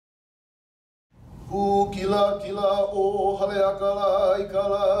Ku kila kila o hale akala I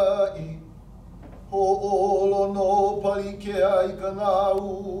kalai. Ho olo no palikea I ka nā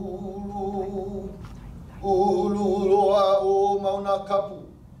ulu. Ulu loa o mauna kapu.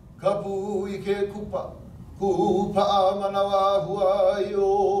 Kapu I ke kupa. Ku pa'a manawa hua I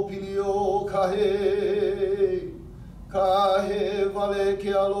o pili o kahe. Kahe vale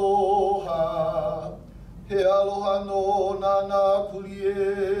ke aloha. He aloha no Nānākuli e.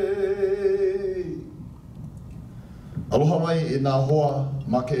 Aloha mai I nā hoa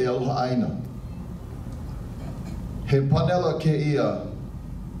ma ke aloha aina. He panela ke ia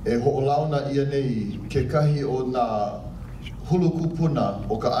e ho'olauna ia nei ke kahi o nā hulukupuna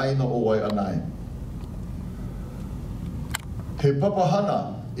o ka aina o Waihona. He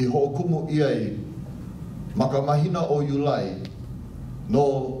papahana I ho'okumu iai ma ka mahina o Iulai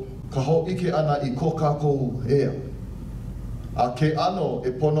no ka ho'ike ana I ko kākou ea. A ke ano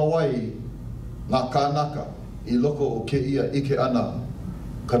e pono wai ngā kānaka I loko o ke ia ike ana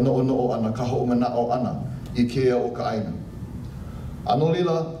ka no'o ana, ka ho'omana'o ana I ke ea o ka aina. Ano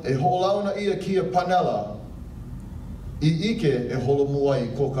lila, e ho'olauna ia kia panela I ike e holomu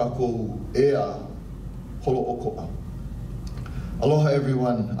ai ko kākou ea holo oko'a. Aloha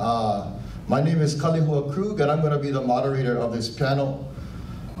everyone. My name is Kalehua Krug and I'm going to be the moderator of this panel.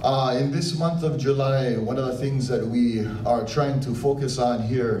 In this month of July, one of the things that we are trying to focus on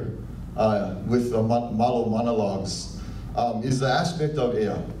here with the Malo Manalogues is the aspect of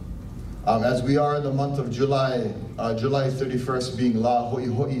Ea. As we are in the month of July, July 31st being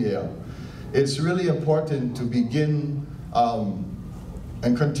lahoihoiea, it's really important to begin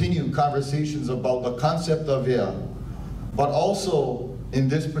and continue conversations about the concept of Ea, but also in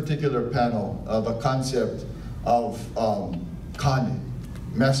this particular panel, the concept of kane,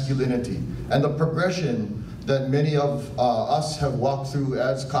 masculinity, and the progression that many of us have walked through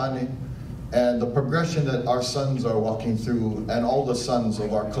as kane, and the progression that our sons are walking through, and all the sons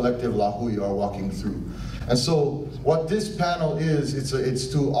of our collective lahui are walking through. And so what this panel is, it's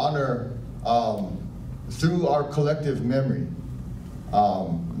to honor, through our collective memory,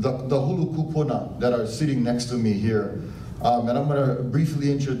 the hulu kupuna that are sitting next to me here. And I'm going to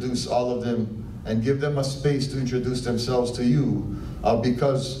briefly introduce all of them and give them a space to introduce themselves to you,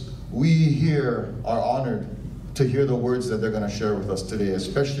 because we here are honored to hear the words that they're going to share with us today,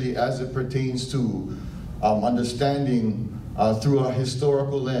 especially as it pertains to understanding through a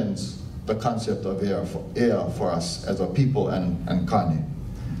historical lens the concept of Ea for us as a people and kane.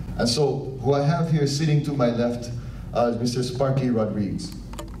 And so who I have here sitting to my left is Mr. Sparky Rodrigues.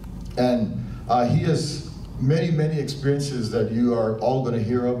 And he has many experiences that you are all going to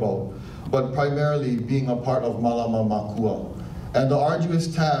hear about, but primarily being a part of Malama Makua. And the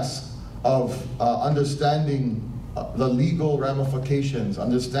arduous task of understanding the legal ramifications,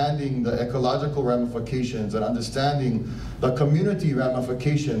 understanding the ecological ramifications, and understanding the community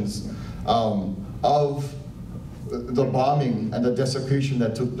ramifications of the bombing and the desecration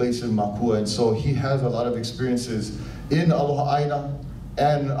that took place in Makua. And so he has a lot of experiences in Aloha Aina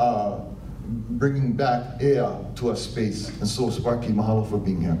and bringing back Ea to a space. And so Sparky, mahalo for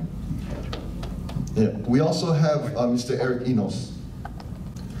being here. Yeah. We also have Mr. Enos.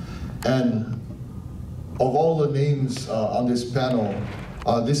 And of all the names on this panel,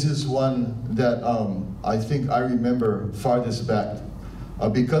 this is one that I think I remember farthest back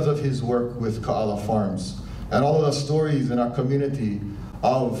because of his work with Ka'ala Farms and all of the stories in our community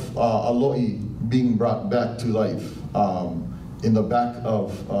of aloi being brought back to life in the back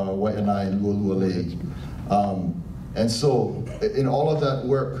of Waihona and Lualualei. And so in all of that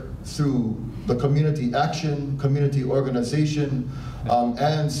work through the community action, community organization,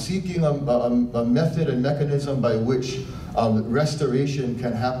 and seeking a method and mechanism by which restoration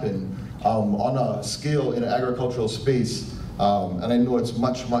can happen on a scale in an agricultural space. And I know it's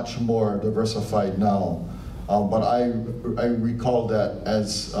much more diversified now. But I recall that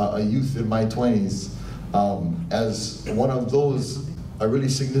as a youth in my 20s, as one of those really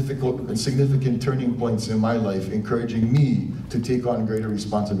significant turning points in my life, encouraging me to take on greater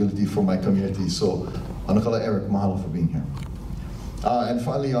responsibility for my community. So, Anakala Eric, mahalo for being here. And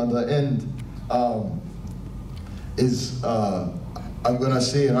finally, on the end, is, I'm gonna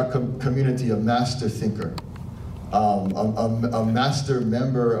say in our community, a master thinker, a master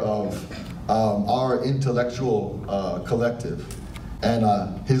member of our intellectual collective. And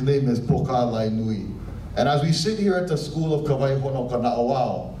his name is Pokalai Nui. And as we sit here at the School of Waihona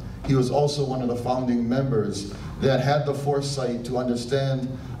auao, he was also one of the founding members that had the foresight to understand,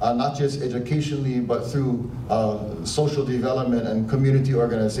 not just educationally, but through social development and community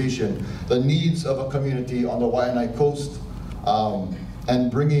organization, the needs of a community on the Waianae coast, and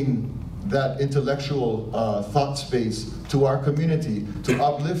bringing that intellectual thought space to our community to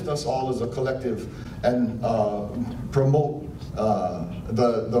uplift us all as a collective and promote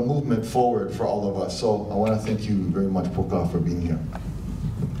the movement forward for all of us. So I want to thank you very much, Poka, for being here.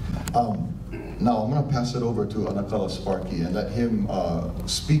 Now I'm going to pass it over to Anakala Sparky and let him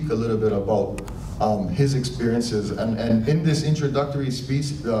speak a little bit about his experiences. And in this introductory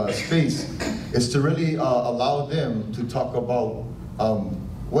space is to really allow them to talk about,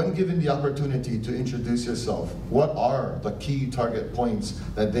 when given the opportunity to introduce yourself, what are the key target points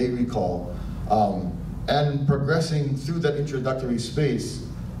that they recall, and progressing through that introductory space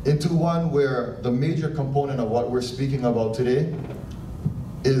into one where the major component of what we're speaking about today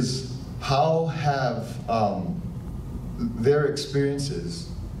is how have their experiences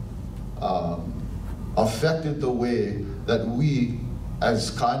affected the way that we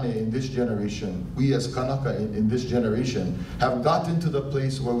as Kane in this generation, we as Kanaka in this generation, have gotten to the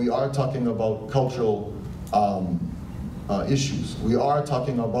place where we are talking about cultural issues. We are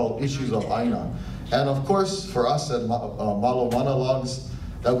talking about issues of Aina. And of course, for us at Malo Manalogues,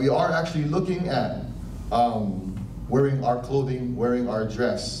 that we are actually looking at wearing our clothing, wearing our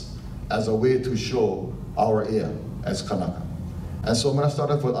dress as a way to show our Ea as Kanaka. And so I'm going to start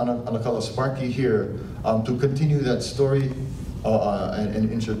off with Anakala Sparky here to continue that story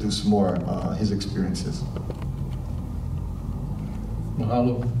and introduce more his experiences.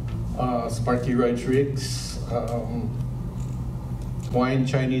 Mahalo. Sparky Rodrigues, Hawaiian,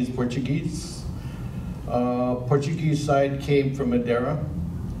 Chinese, Portuguese. Portuguese side came from Madeira,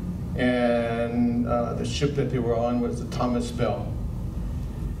 and the ship that they were on was the Thomas Bell.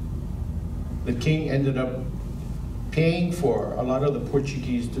 The king ended up paying for a lot of the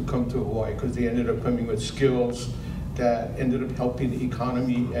Portuguese to come to Hawaii because they ended up coming with skills that ended up helping the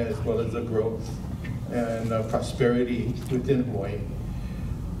economy as well as the growth and prosperity within Hawaii.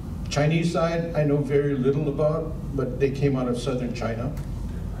 Chinese side, I know very little about, but they came out of southern China.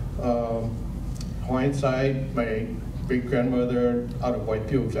 Hawaiian side, my great-grandmother out of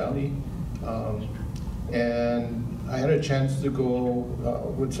Waipio Valley. And I had a chance to go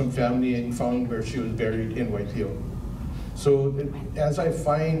with some family and found where she was buried in Waipio. So as I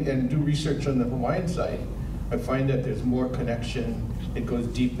find and do research on the Hawaiian side, I find that there's more connection. It goes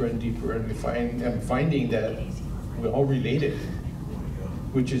deeper and deeper, and I'm finding that we're all related,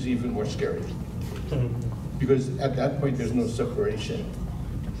 which is even more scary. Because at that point, there's no separation.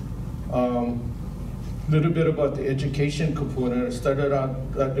 Little bit about the education component. I started out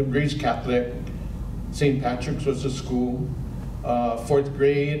raised Catholic. St. Patrick's was the school. 4th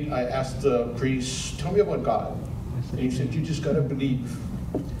grade, I asked the priest, tell me about God. And he said, you just gotta believe.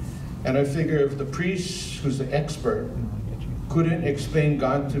 And I figure if the priest, who's the expert, couldn't explain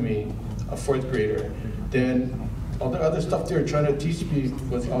God to me, a 4th grader, then all the other stuff they were trying to teach me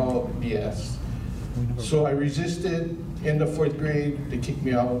was all BS. So I resisted. In the 4th grade, they kicked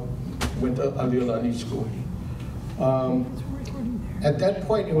me out, went to Aliolani school. At that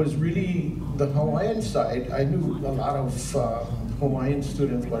point, it was really the Hawaiian side. I knew a lot of Hawaiian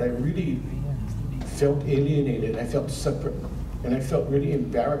students, but I really felt alienated. I felt separate, and I felt really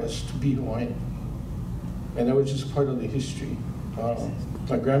embarrassed to be Hawaiian. And that was just part of the history.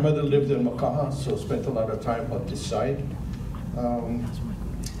 My grandmother lived in Makaio, so spent a lot of time on this side.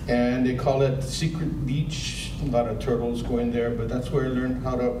 And they call it Secret Beach. A lot of turtles go in there, but that's where I learned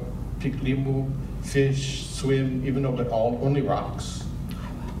how to pick limu, fish, swim, even though but only rocks.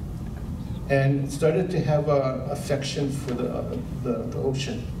 And started to have an affection for the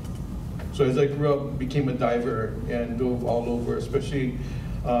ocean. So as I grew up, became a diver and dove all over, especially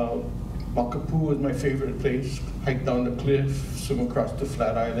Moku was my favorite place. Hike down the cliff, swim across the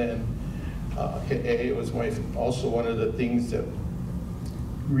flat island. It was also one of the things that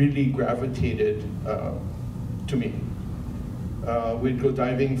really gravitated to me. We'd go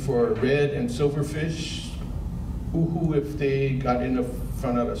diving for red and silverfish, uhu if they got in the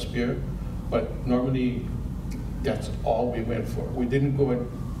front of the spear, but normally that's all we went for. We didn't go and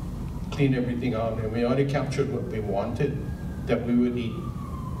clean everything out, and we only captured what we wanted that we would eat.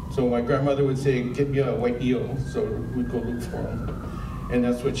 So my grandmother would say, get me a white eel, so we'd go look for them. And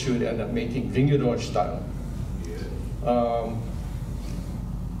that's what she would end up making, vingador style.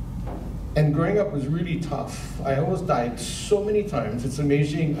 And growing up was really tough. I almost died so many times. It's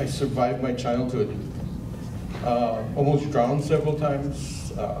amazing I survived my childhood. Almost drowned several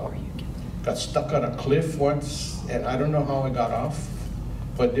times. Got stuck on a cliff once, and I don't know how I got off,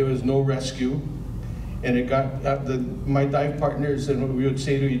 but there was no rescue. And it got my dive partners, and we would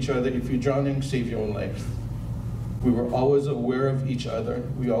say to each other, if you're drowning, save your own life. We were always aware of each other.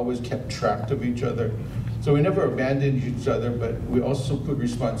 We always kept track of each other. So we never abandoned each other, but we also put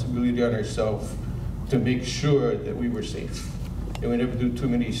responsibility on ourselves to make sure that we were safe. And we never do too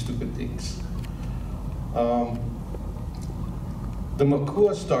many stupid things. The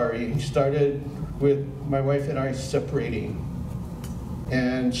Makua story started with my wife and I separating.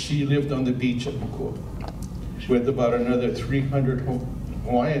 And she lived on the beach at Moku with about another 300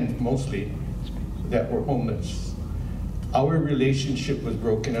 Hawaiian mostly that were homeless. Our relationship was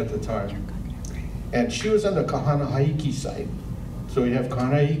broken at the time. And she was on the Kahanahaiki side. So we have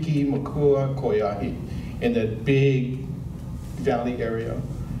Kahanahaiki, Makua, Koiahi in that big valley area.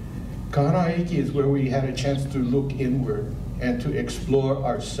 Kahanahaiki is where we had a chance to look inward and to explore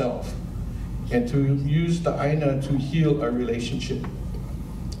ourselves and to use the aina to heal our relationship.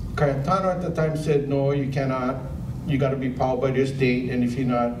 Kayatano at the time said, no, you cannot. You got to be powered by this date, and if you're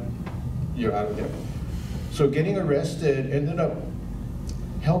not, you're out of there. So getting arrested ended up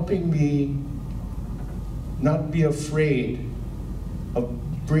helping me not be afraid of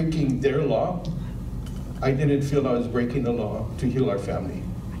breaking their law. I didn't feel I was breaking the law to heal our family,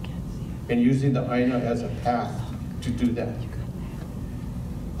 and using the aina as a path to do that.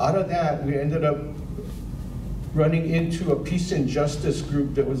 Out of that, we ended up running into a peace and justice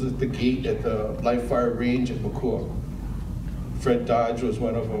group that was at the gate at the live fire range at Moku. Fred Dodge was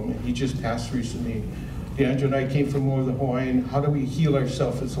one of them. He just passed recently. DeAndre and I came from more of the Hawaiian. How do we heal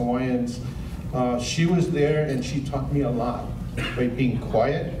ourselves as Hawaiians? She was there and she taught me a lot by being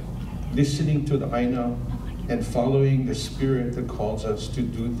quiet, listening to the aina, and following the spirit that calls us to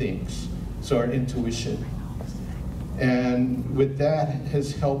do things. So our intuition. And with that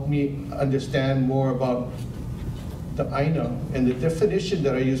has helped me understand more about the aina, and the definition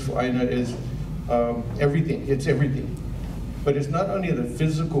that I use for aina is everything. It's everything. But it's not only the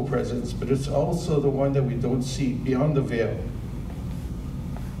physical presence, but it's also the one that we don't see beyond the veil.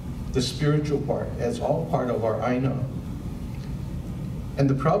 The spiritual part as all part of our aina. And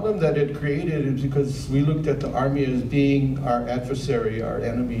the problem that it created is because we looked at the army as being our adversary, our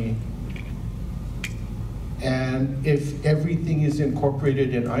enemy. And if everything is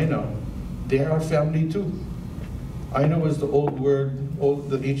incorporated in aina, they're our family too. Aina was the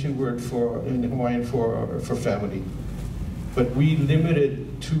the ancient word in Hawaiian for family. But we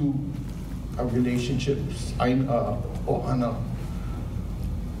limited to our relationships, ohana,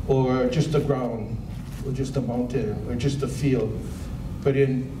 or just the ground, or just a mountain, or just a field. But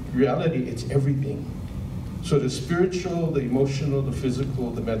in reality, it's everything. So the spiritual, the emotional, the physical,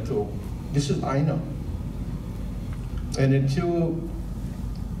 the mental, this is aina. And until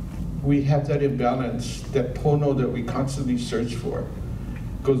we have that imbalance, that pono that we constantly search for,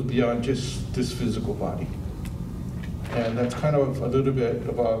 goes beyond just this physical body. And that's kind of a little bit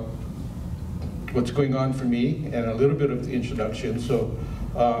about what's going on for me and a little bit of the introduction. So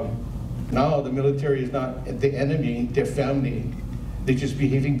now the military is not the enemy, they're family. They're just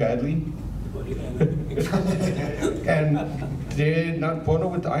behaving badly. And they're not pono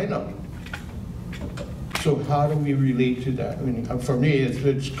with the aina. So how do we relate to that? I mean, for me,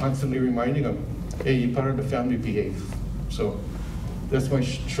 it's constantly reminding them, hey, you're part of the family, behave. So that's my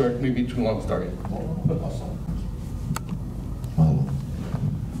short, maybe too long story. Malo.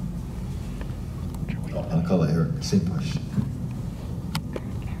 Kalehua, same question.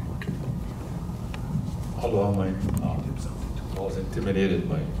 Hello, I was intimidated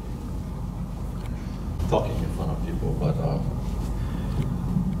by talking in front of people, but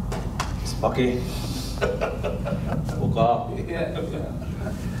Sparky,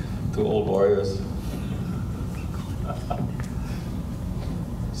 two old warriors,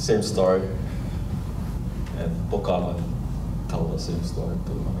 same story, and Pokalai tell the same story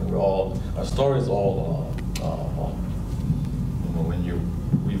too. I mean, our story is all, when you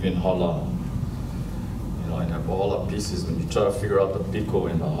weave in hala, and have all the pieces, when you try to figure out the piko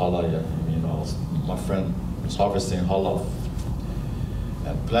in the hala, my friend was harvesting hala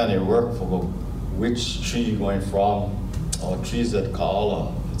and planning work for which tree you're going from, or trees at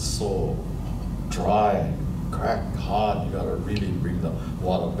Kaala. It's so dry, cracked, hard. You gotta really bring the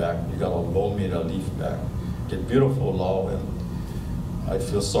water back. You gotta loam the leaf back. Get beautiful lao, and I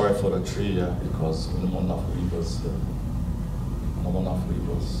feel sorry for the tree, because no enough weavers.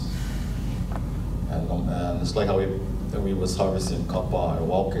 And it's like how we was harvesting kapa and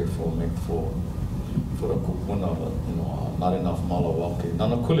wauke for the kupuna, but not enough malo wauke.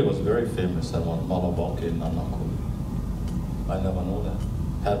 Nānākuli was very famous at malo wauke in Nānākuli. I never know that.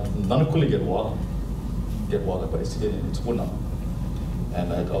 Nānākuli get water, but it's hidden, it's puna.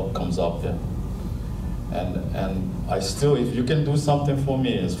 And it all comes up there. And I still, if you can do something for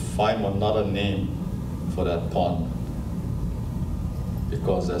me, is find another name for that pond.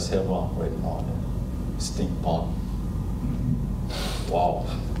 Because there's hewa right now. stink pond. Wow.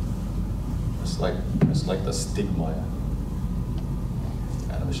 It's like the stigma.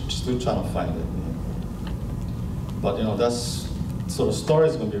 And we're still trying to find it. But you know, that's, so the story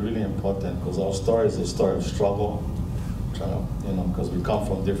is going to be really important because our story is a story of struggle. You know, because we come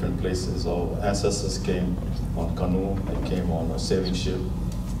from different places. Our ancestors came on canoe, they came on a sailing ship,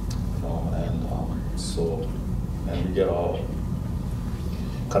 you know, and we get our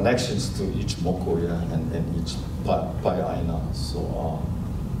connections to each Moku, and each Pai'aina. So,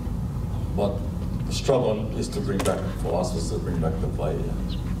 but the struggle is to bring back, for us, was to bring back the Vai.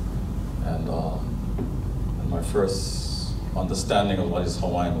 And my first understanding of what is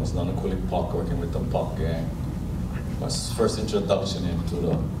Hawaiian was Nānākuli Pak, working with the Pak gang. My first introduction into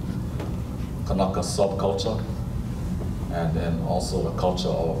the Kanaka subculture, and then also the culture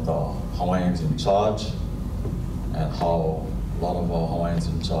of the Hawaiians in charge, and how a lot of our Hawaiians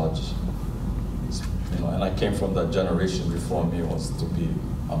in charge, you know, and I came from that generation before me was to be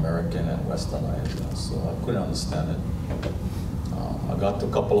American and Westernized, so I couldn't understand it. I got to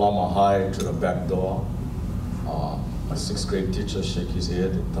Kapalama High through the back door. My 6th grade teacher shake his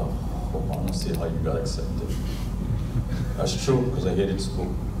head and thought, oh, I don't see how you got accepted. That's true, because I hated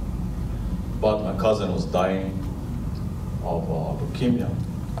school. But my cousin was dying of leukemia,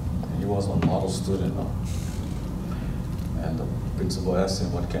 and he was a model student. And the principal asked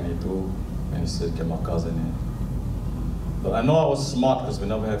him, what can he do? And he said, get my cousin in. But I know I was smart because we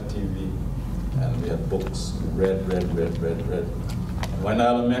never had TV, and we had books. We read. And when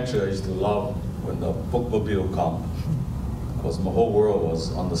I was elementary, I used to love when the bookmobile would come, because my whole world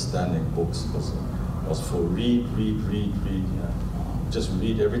was understanding books, because it was for read. Just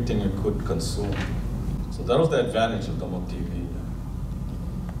read everything you could consume. So that was the advantage of Domo TV.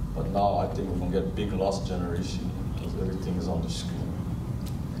 But now I think we're gonna get big lost generation because everything is on the screen.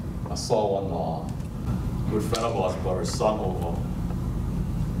 I saw one good friend of ours brought his son over,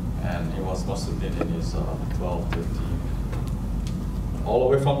 and he must have been in his 12, 13. All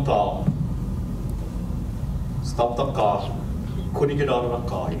the way from town, stopped the car, he couldn't get out of the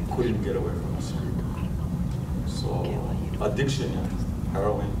car, he couldn't get away from the screen. So addiction,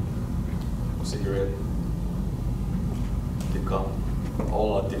 heroin, cigarette, liquor,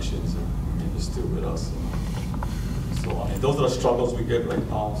 all addictions is still with us. So I mean, those are the struggles we get right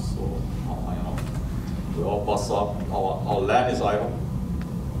now. So you know, we all bust up. Our land is idle.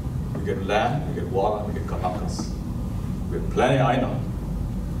 We get land, we get water, we get kanakas. We have plenty of aina.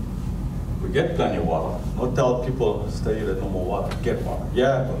 We get plenty of water. Don't tell people stay there's no more water. Get water.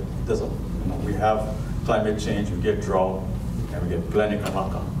 Yeah, but it doesn't. You know, we have climate change. We get drought. And we get plenty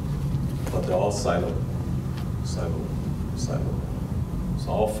kanaka, but they're all siloed. So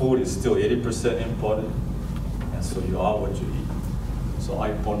our food is still 80% imported, and so you are what you eat. So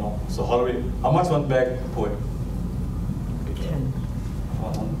I pono. So how much one bag poi? 10.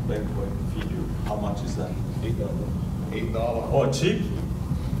 One bag poi feed you. How much is that? $8. Oh, cheap?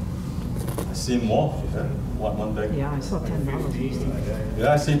 I seen more. One bag. Yeah, I saw $10.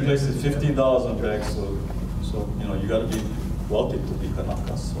 Yeah, I seen places $15 a bag. So you know, you got to be wealthy to be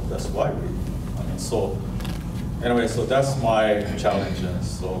Kanaka, so that's why so anyway, so that's my challenge.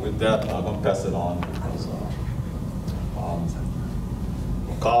 So with that, I'm gonna pass it on because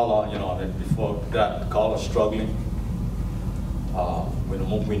Kala, you know, before that, Kala struggling.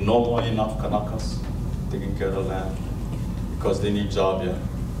 We know more enough Kanakas taking care of the land because they need job,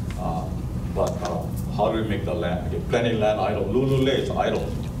 but how do we make the land? We get plenty of land idle. Lulule is idle.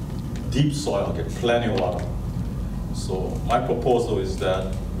 Deep soil, get plenty of water. So my proposal is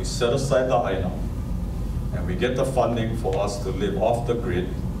that we set aside the aina and we get the funding for us to live off the grid,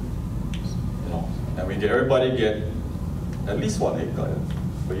 you know, and we get everybody get at least 1 acre,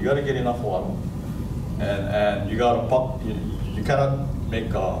 but you got to get enough water, and you got to you cannot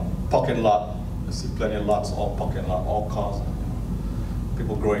make a parking lot. I see plenty of lots, all parking lot, all cars,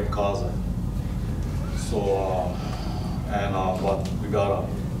 people growing cars, so but we got to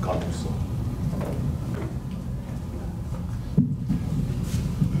come so.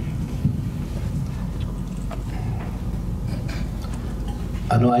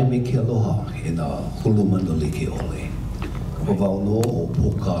 Ano ai me ke aloha e nā hulu manoli ke ole. Ka wau no o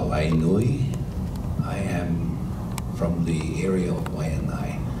Pokalai nui. I am from the area of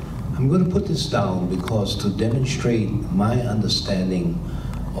Waihona. I'm going to put this down because to demonstrate my understanding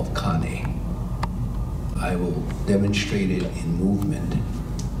of kane, I will demonstrate it in movement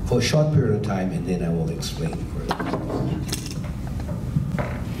for a short period of time, and then I will explain further.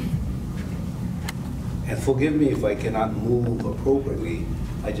 And forgive me if I cannot move appropriately.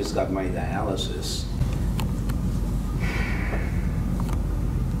 I just got my dialysis.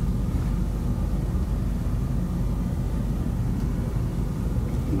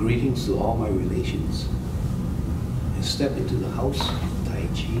 greetings to all my relations. I step into the house of Tai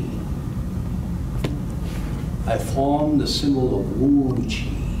Chi. I form the symbol of Wu Chi,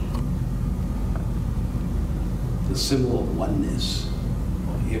 the symbol of oneness,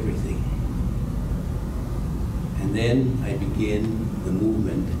 of everything. And then I begin the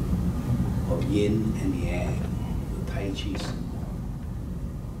movement of yin and yang, the Tai Chi symbol.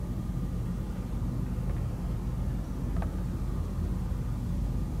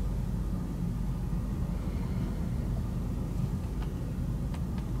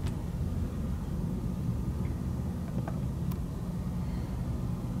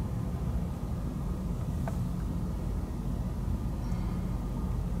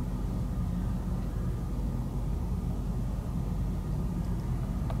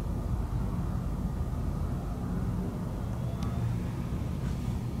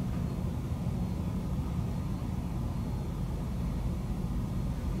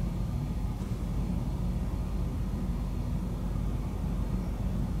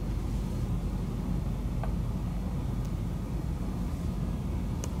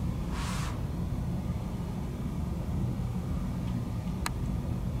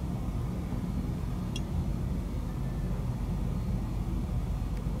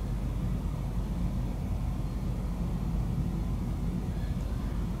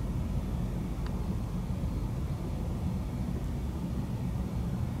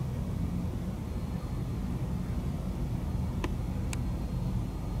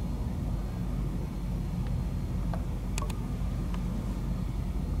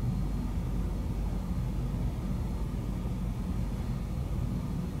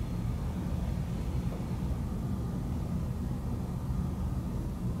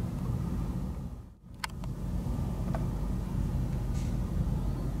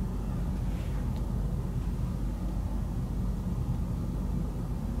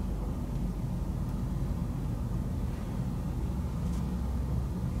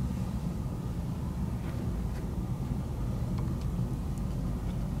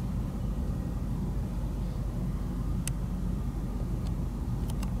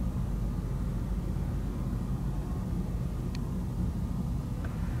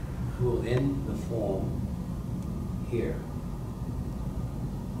 We'll end the form here,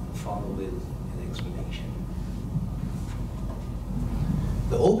 follow with an explanation.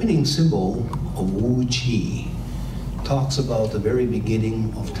 The opening symbol of Wu Chi talks about the very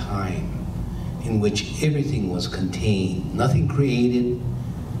beginning of time in which everything was contained, nothing created,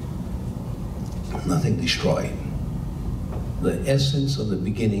 nothing destroyed. The essence of the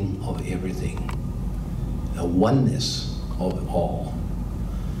beginning of everything, the oneness of all.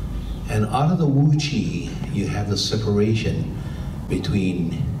 And out of the Wu Chi, you have the separation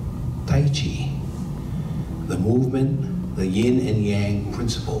between Tai Chi, the movement, the yin and yang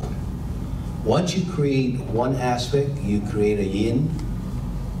principle. Once you create one aspect, you create a yin,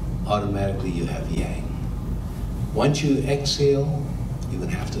 automatically you have yang. Once you exhale, you're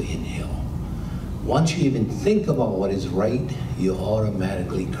gonna have to inhale. Once you even think about what is right, you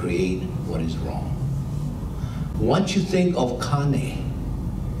automatically create what is wrong. Once you think of kane,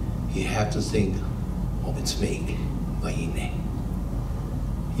 you have to think of its make, Waihona.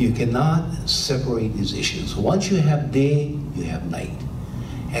 You cannot separate these issues. Once you have day, you have night.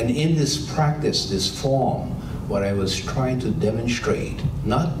 And in this practice, this form, what I was trying to demonstrate,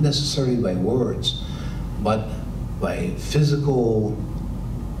 not necessarily by words, but by physical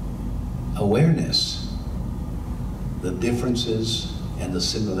awareness, the differences and the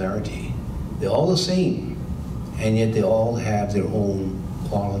similarity. They're all the same, and yet they all have their own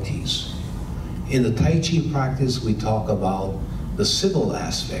qualities. In the Tai Chi practice, we talk about the civil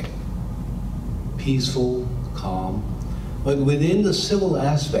aspect, peaceful, calm, but within the civil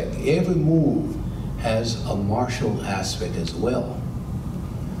aspect, every move has a martial aspect as well.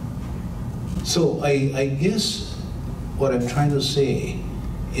 So I guess what I'm trying to say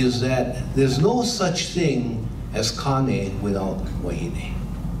is that there's no such thing as kane without Waihona.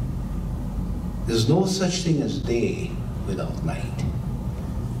 There's no such thing as day without night.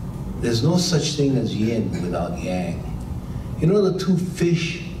 There's no such thing as yin without yang. You know the two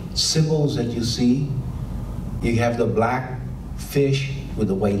fish symbols that you see? You have the black fish with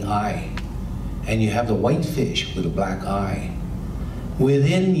the white eye, and you have the white fish with the black eye.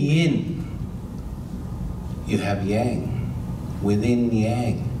 Within yin, you have yang. Within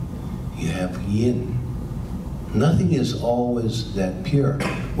yang, you have yin. Nothing is always that pure.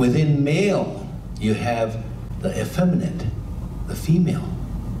 Within male, you have the effeminate, the female.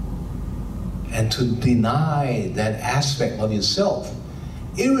 And to deny that aspect of yourself,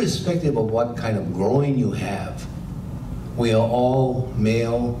 irrespective of what kind of growing you have, We are all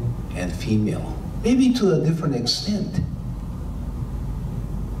male and female, maybe to a different extent.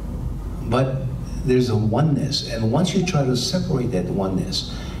 But there's a oneness, and once you try to separate that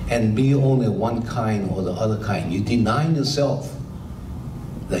oneness and be only one kind or the other kind, you deny yourself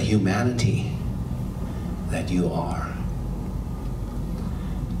the humanity that you are.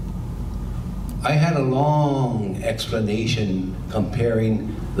 I had a long explanation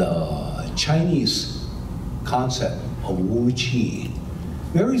comparing the Chinese concept of Wu Qi,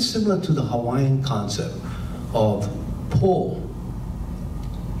 very similar to the Hawaiian concept of Po.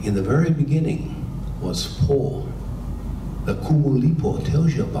 In the very beginning was Po. The Kumulipo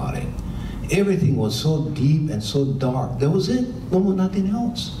tells you about it. Everything was so deep and so dark. That was it, no more, nothing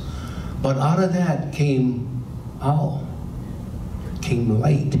else. But out of that came Ao, came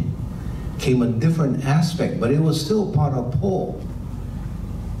light, came a different aspect, but it was still part of Po.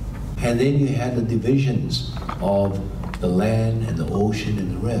 And then you had the divisions of the land and the ocean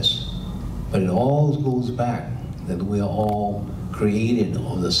and the rest. But it all goes back that we are all created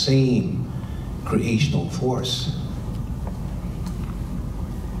of the same creational force.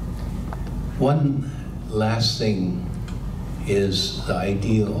 One last thing is the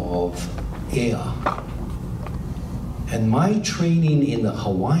idea of Ea. And my training in the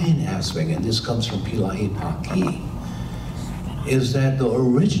Hawaiian aspect, and this comes from Pilahi Paki, is that the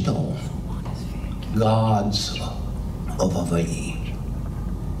original gods of Hawaii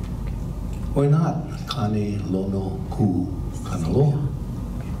were not Kane, Lono, Ku, Kanaloa.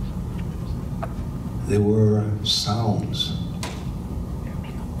 They were sounds.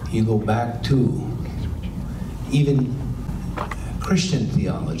 You go back to even Christian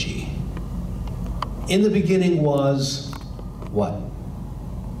theology. In the beginning was what?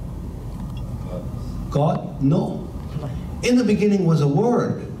 God? No. In the beginning was a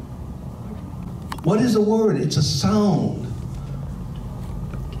word. What is a word? It's a sound.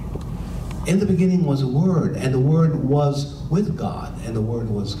 In the beginning was a word, and the word was with God, and the word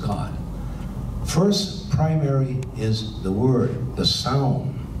was God. First primary is the word, the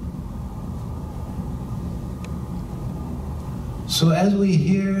sound. So as we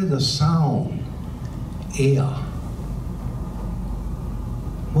hear the sound, Ea,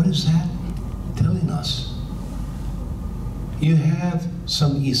 what is that telling us? You have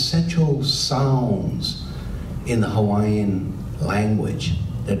some essential sounds in the Hawaiian language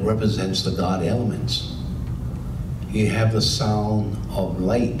that represents the God elements. You have the sound of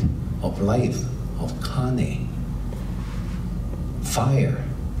light, of life, of Kane, fire.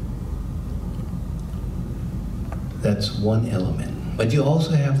 That's one element. But you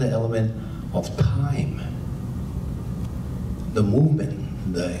also have the element of time, the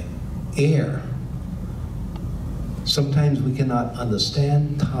movement, the air. Sometimes we cannot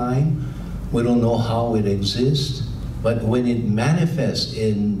understand time. We don't know how it exists. But when it manifests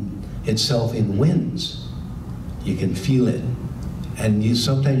in itself in winds, you can feel it. And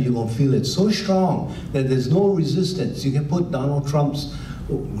sometimes you're going to feel it so strong that there's no resistance. You can put Donald Trump's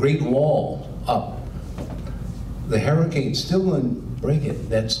Great Wall up. The hurricane's still going to break it.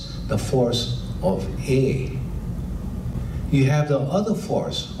 That's the force of A. You have the other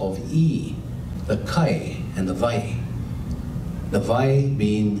force of E, the Kai and the Vai. The Vai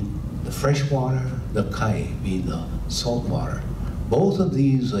being the fresh water, the Kai being the salt water. Both of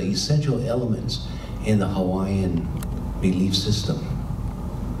these are essential elements in the Hawaiian belief system.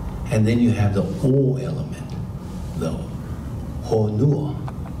 And then you have the O element, the Honua,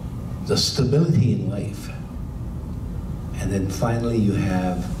 the stability in life. And then finally you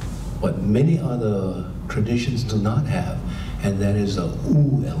have what many other traditions do not have, and that is the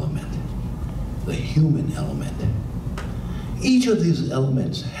U element, the human element. Each of these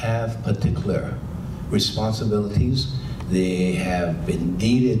elements have particular responsibilities. They have been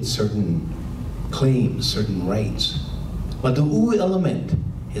deeded certain claims, certain rights. But the U element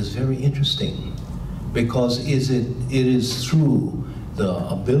is very interesting because it is through the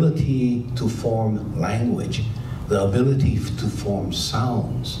ability to form language, the ability to form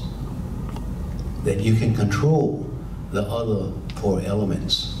sounds, that you can control the other four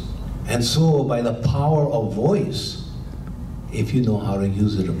elements. And so by the power of voice, if you know how to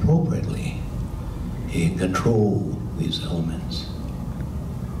use it appropriately, you can control these elements.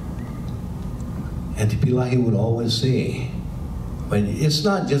 And Te Pilahi would always say, when it's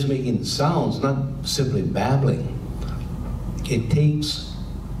not just making sounds, not simply babbling, it takes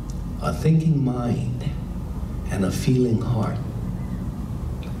a thinking mind and a feeling heart.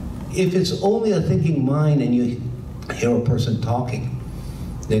 If it's only a thinking mind and you hear a person talking,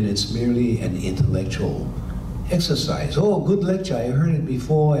 then it's merely an intellectual exercise. Oh, good lecture, I heard it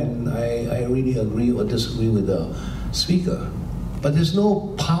before and I really agree or disagree with the speaker, but there's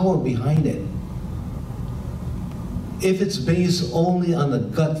no power behind it. If it's based only on the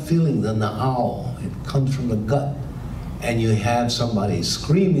gut feeling, then the owl, it comes from the gut, and you have somebody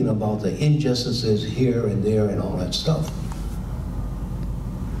screaming about the injustices here and there and all that stuff,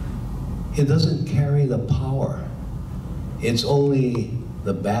 it doesn't carry the power. It's only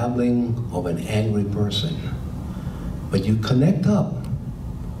the babbling of an angry person. But you connect up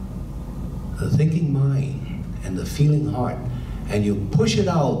the thinking mind and the feeling heart, and you push it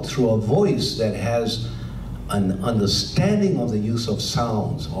out through a voice that has an understanding of the use of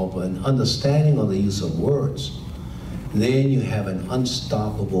sounds, of an understanding of the use of words, then you have an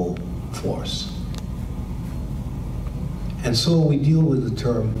unstoppable force. And so we deal with the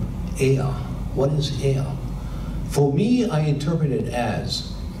term Ea. What is Ea? For me, I interpret it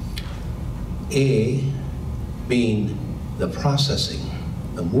as E being the processing,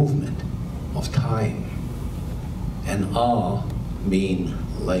 the movement of time, and A being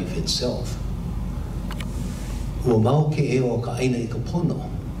life itself.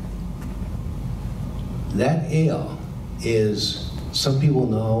 That Ea is, some people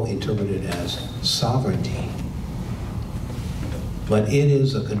now interpret it as sovereignty. But it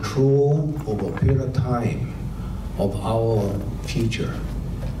is a control over a period of time of our future.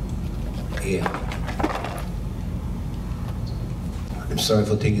 Ea. I'm sorry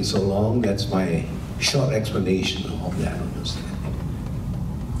for taking so long. That's my short explanation of that understanding.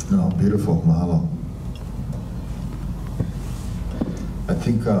 No, beautiful, mahalo. I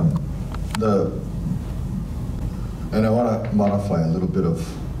think and I want to modify a little bit of,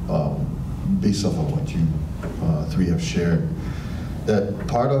 based off of what you three have shared, that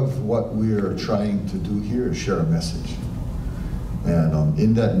part of what we're trying to do here is share a message. And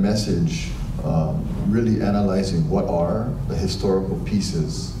in that message, really analyzing what are the historical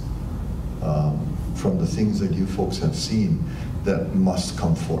pieces from the things that you folks have seen that must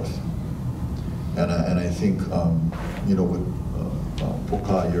come forth. And I think, you know, with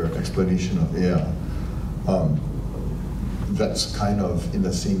Pokalai, your explanation of Ea, that's kind of in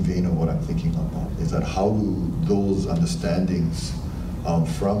the same vein of what I'm thinking about, is that how do those understandings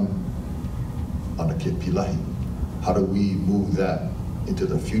from anae, how do we move that into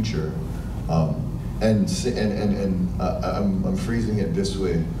the future? I'm phrasing it this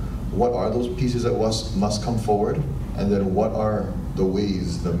way: what are those pieces that must come forward, and then what are the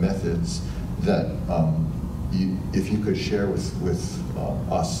ways, the methods that if you could share with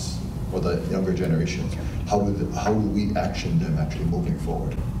us or the younger generations, how do we action them actually moving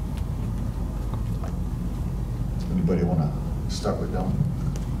forward? Anybody want to start with that one?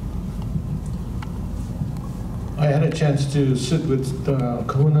 I had a chance to sit with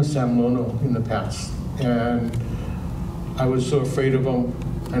Kahuna Samlono in the past, and I was so afraid of him,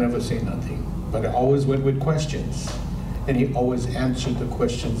 I never say nothing. But I always went with questions, and he always answered the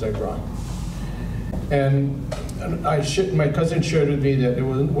questions I brought. And my cousin shared with me that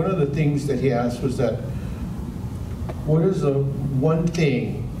one of the things that he asked was that, what is the one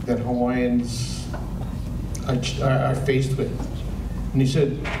thing that Hawaiians are faced with? And he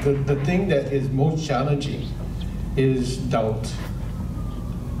said, the thing that is most challenging is doubt.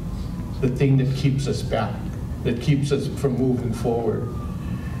 The thing that keeps us back, that keeps us from moving forward.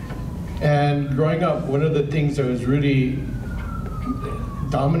 And growing up, one of the things that was really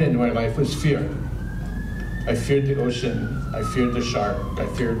dominant in my life was fear. I feared the ocean, I feared the shark, I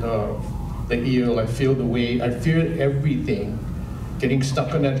feared the eel, I feared the wave, I feared everything. Getting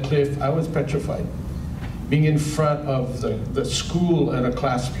stuck on that cliff, I was petrified. Being in front of the school at a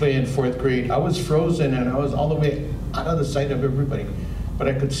class play in 4th grade, I was frozen and I was all the way out of the sight of everybody. But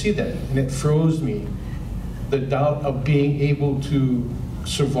I could see that, and it froze me. The doubt of being able to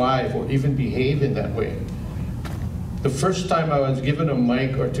survive or even behave in that way. The first time I was given a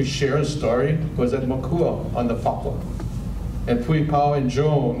mic or to share a story was at Moku on the Papua. And Pui Pao and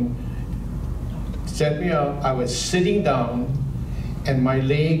Joan set me up. I was sitting down and my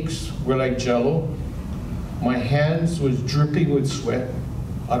legs were like jello. My hands was dripping with sweat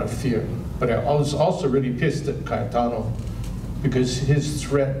out of fear. But I was also really pissed at Cayetano because his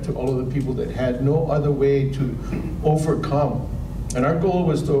threat to all of the people that had no other way to overcome. And our goal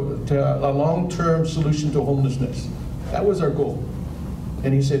was to a long-term solution to homelessness. That was our goal.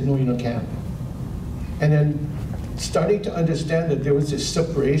 And he said, no, you can't. And then starting to understand that there was this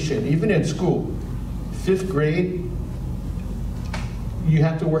separation, even in school. 5th grade, you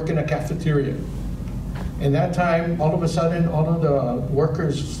had to work in a cafeteria. And that time, all of a sudden, all of the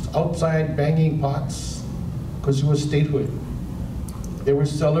workers outside banging pots, because it was statehood. They were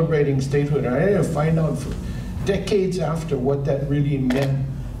celebrating statehood. And I didn't find out for decades after what that really meant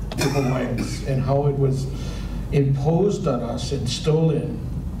to Hawaiians and how it was imposed on us and stolen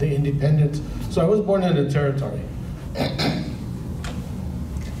the independence. So I was born in a territory.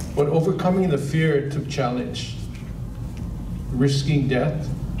 But overcoming the fear took challenge. Risking death.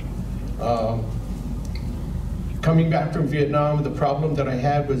 Coming back from Vietnam, the problem that I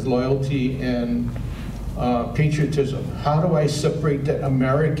had was loyalty and patriotism. How do I separate that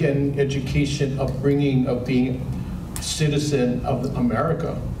American education upbringing of being a citizen of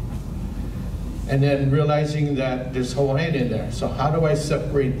America? And then realizing that there's Hawaiian in there. So how do I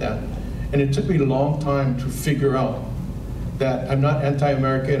separate that? And it took me a long time to figure out that I'm not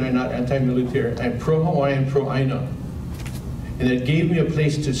anti-American, I'm not anti-military, I'm pro-Hawaiian, pro-Aina. And it gave me a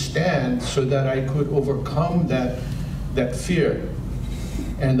place to stand so that I could overcome that fear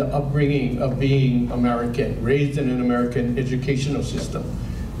and the upbringing of being American, raised in an American educational system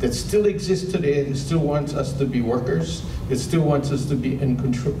that still exists today. It still wants us to be workers. It still wants us to be in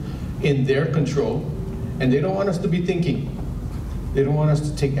control, in their control. And they don't want us to be thinking. They don't want us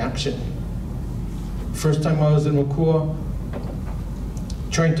to take action. First time I was in Moku,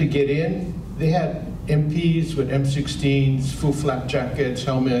 trying to get in, they had MPs with M16s, full flak jackets,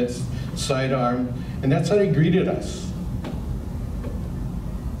 helmets, sidearm, and that's how they greeted us.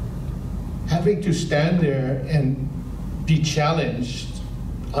 Having to stand there and be challenged,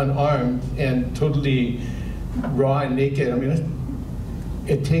 unarmed, and totally raw and naked, I mean,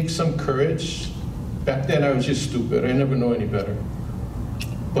 it takes some courage. Back then I was just stupid, I never know any better.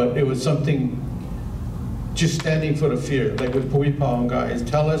 But it was something, just standing for the fear, like with Puipao guys,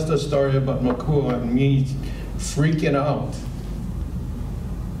 tell us the story about Moku and me freaking out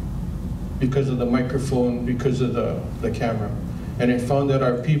because of the microphone, because of the camera. And I found that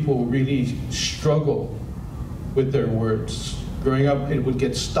our people really struggle with their words. Growing up, it would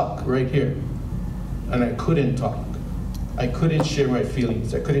get stuck right here. And I couldn't talk. I couldn't share my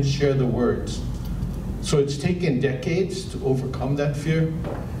feelings. I couldn't share the words. So it's taken decades to overcome that fear,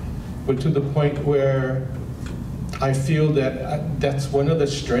 but to the point where I feel that that's one of the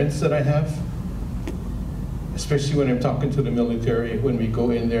strengths that I have, especially when I'm talking to the military, when we go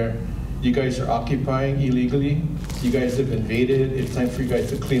in there. You guys are occupying illegally. You guys have invaded. It's time for you guys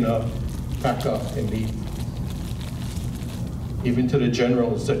to clean up, pack up, and leave. Even to the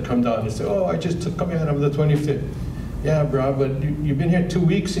generals that come down and say, oh, I just took command of the 25th. Yeah, bro, but you've been here 2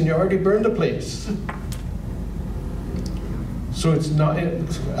 weeks and you already burned the place. So it's not,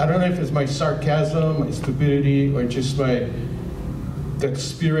 I don't know if it's my sarcasm, my stupidity, or just that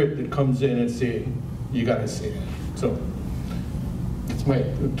spirit that comes in and say, you gotta say that. So it's my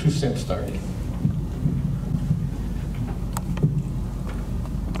 2 cents starting.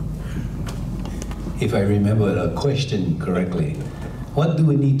 If I remember the question correctly, what do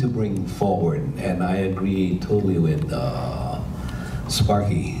we need to bring forward? And I agree totally with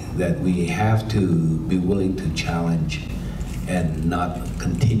Sparky that we have to be willing to challenge and not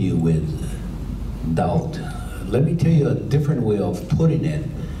continue with doubt. Let me tell you a different way of putting it,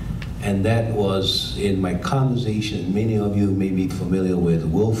 and that was in my conversation. Many of you may be familiar with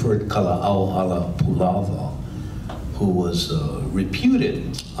Wilfred Kalehua, who was a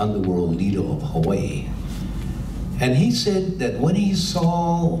reputed underworld leader of Hawaii. And he said that when he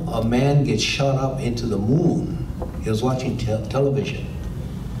saw a man get shot up into the moon, he was watching television.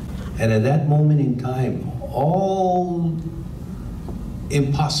 And at that moment in time, all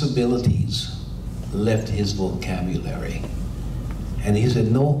impossibilities left his vocabulary. And he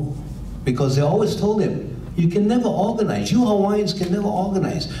said, no, because they always told him, you can never organize. You Hawaiians can never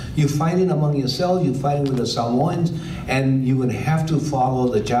organize. You're fighting among yourselves, you're fighting with the Samoans, and you would have to follow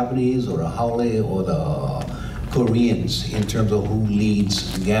the Japanese or the Haole or the Koreans in terms of who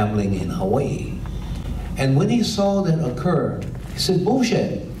leads gambling in Hawaii. And when he saw that occur, he said,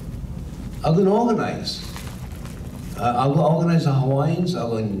 bullshit, I'm gonna organize. I'll organize the Hawaiians, I'm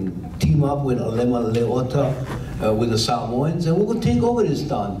going to team up with Alema Leota, with the Samoans, and we're going to take over this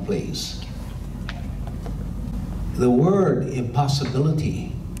darn place. The word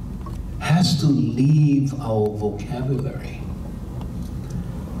impossibility has to leave our vocabulary.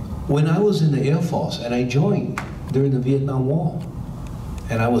 When I was in the Air Force, and I joined during the Vietnam War,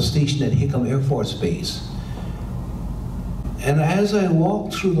 and I was stationed at Hickam Air Force Base, and as I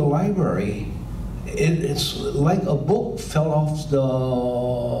walked through the library, it's like a book fell off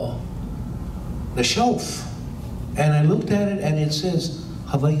the shelf. And I looked at it and it says,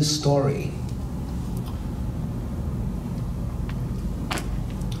 Hawaii's Story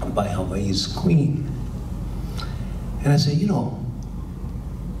by Hawaii's Queen. And I said, you know,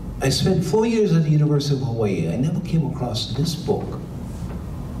 I spent 4 years at the University of Hawaii. I never came across this book.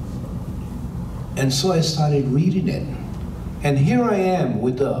 And so I started reading it. And here I am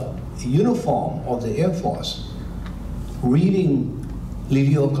with the uniform of the Air Force, reading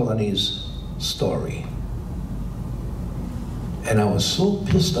Liliuokalani's story. And I was so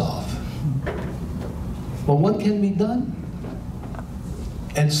pissed off. But what can be done?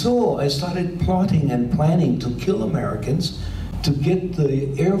 And so I started plotting and planning to kill Americans, to get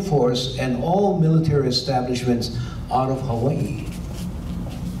the Air Force and all military establishments out of Hawaii.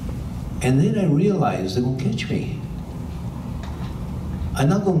 And then I realized they're gonna catch me. I'm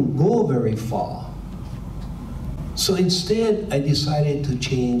not gonna go very far. So instead, I decided to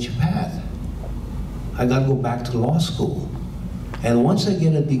change path. I gotta go back to law school. And once I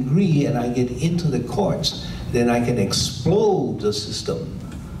get a degree and I get into the courts, then I can explode the system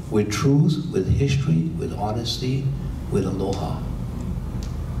with truth, with history, with honesty, with aloha.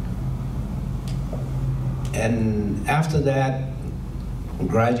 And after that,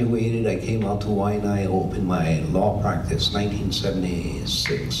 graduated, I came out to Waihona, I opened my law practice,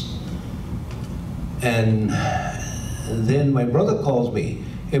 1976. And then my brother calls me,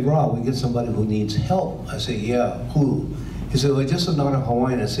 hey Rob, we get somebody who needs help. I say, yeah, who? He said, well, just another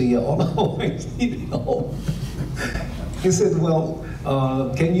Hawaiian. I said, yeah, all the Hawaiians need help. He said, well,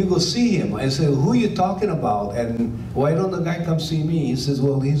 can you go see him? I said, who are you talking about? And why don't the guy come see me? He says,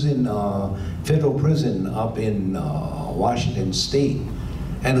 well, he's in federal prison up in Washington State.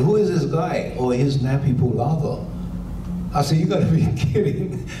 And who is this guy? Oh, he's Napi Pulava. I said, you gotta be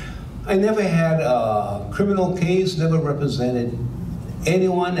kidding. I never had a criminal case, never represented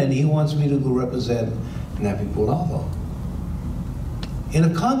anyone, and he wants me to go represent Napi Pulava. In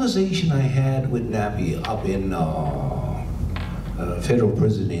a conversation I had with Napi up in federal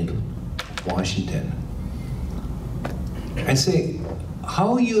prison in Washington, I say,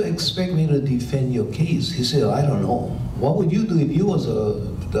 how you expect me to defend your case? He said, I don't know. What would you do if you was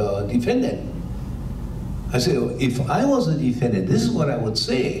the defendant? I said, if I was a defendant, this is what I would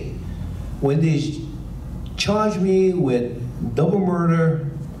say. When they charge me with double murder,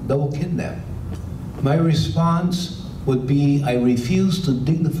 double kidnap, my response would be, I refuse to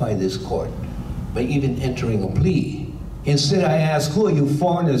dignify this court by even entering a plea. Instead, I ask, who are you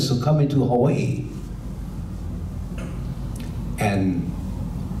foreigners to come into Hawaii and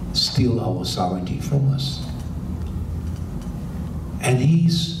steal our sovereignty from us? And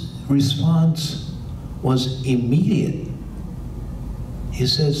his response was immediate. He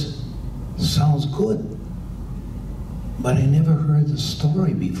says, sounds good, but I never heard the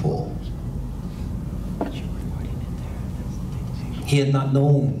story before. He had not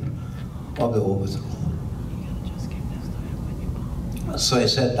known of the overthrow. So I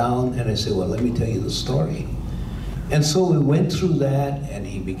sat down and I said, well, let me tell you the story. And so we went through that, and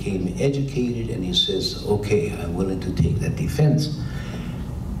he became educated, and he says, okay, I'm willing to take that defense.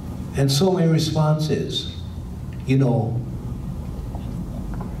 And so my response is, you know,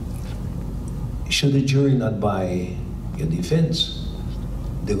 should the jury not buy your defense,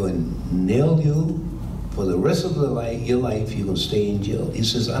 they're going to nail you for the rest of your life, you're going to stay in jail. He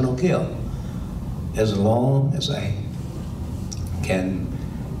says, I don't care. As long as I can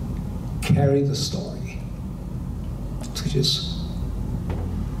carry the story to just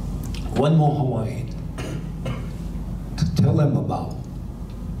one more Hawaiian to tell them about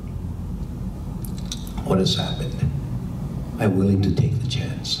what has happened, I'm willing to take the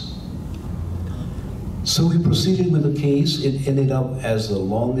chance. So we proceeded with the case. It ended up as the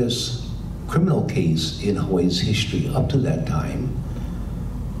longest criminal case in Hawaii's history up to that time.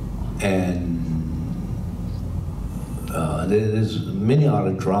 And there's many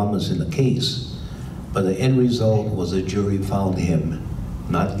other dramas in the case, but the end result was the jury found him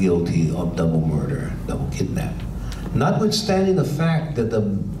not guilty of double murder, double kidnap. Notwithstanding the fact that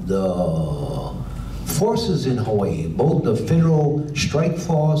the forces in Hawaii, both the federal strike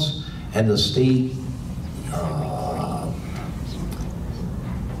force and the state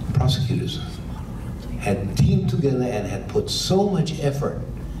prosecutors had teamed together and had put so much effort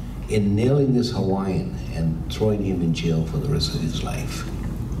in nailing this Hawaiian and throwing him in jail for the rest of his life.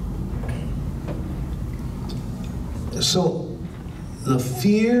 So the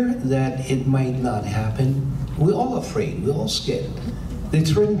fear that it might not happen, we're all afraid, we're all scared. They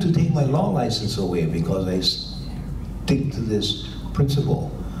threatened to take my law license away because I stick to this principle.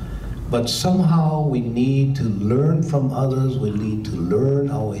 But somehow we need to learn from others, we need to learn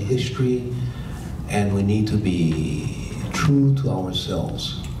our history, and we need to be true to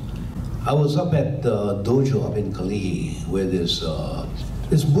ourselves. I was up at the dojo up in Kalehua where there's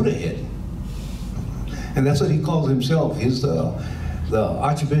this Buddha head. And that's what he calls himself. He's the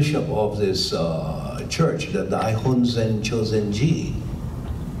archbishop of this church, the Aihonzen Chozenji.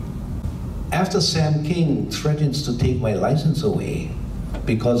 After Sam King threatens to take my license away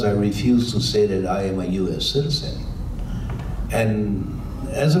because I refuse to say that I am a US citizen, And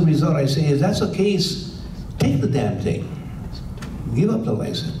as a result, I say, if that's the case, take the damn thing. Give up the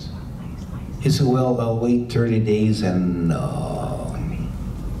license. He said, well, I'll wait 30 days and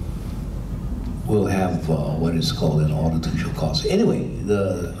we'll have what is called an auto-tutorial course. Anyway,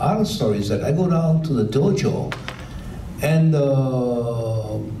 the other story is that I go down to the dojo and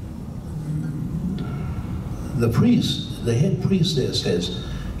the priest, the head priest there says,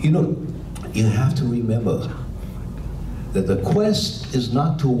 you know, you have to remember that the quest is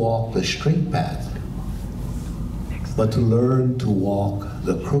not to walk the straight path, but to learn to walk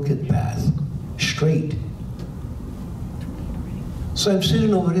the crooked path straight. So I'm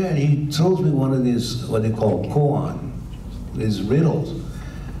sitting over there and he throws me one of these, what they call koan, these riddles.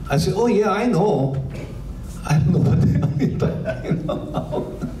 I said, oh yeah, I know. I don't know what the hell you're talking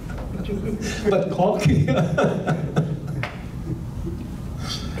about. But cocky.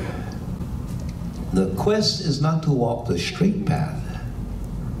 The quest is not to walk the straight path,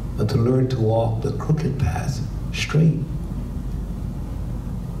 but to learn to walk the crooked path straight.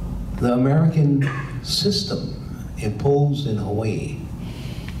 The American system imposed in Hawaii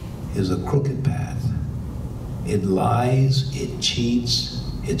is a crooked path. It lies, it cheats,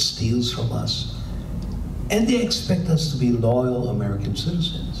 it steals from us, and they expect us to be loyal American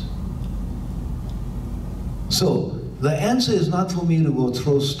citizens. So the answer is not for me to go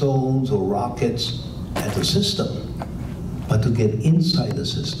throw stones or rockets at the system, but to get inside the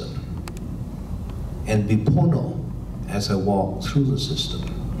system and be pono as I walk through the system.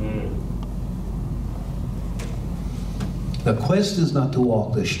 The quest is not to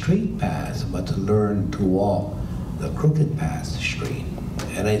walk the straight path, but to learn to walk the crooked path straight.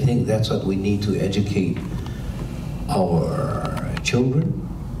 And I think that's what we need to educate our children.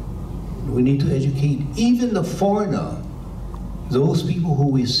 We need to educate even the foreigner, those people who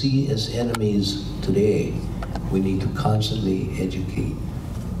we see as enemies today. We need to constantly educate.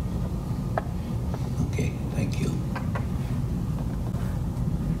 Okay, thank you.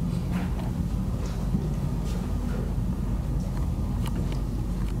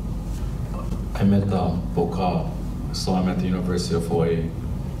 I met Poka, so I'm at the University of Hawaii.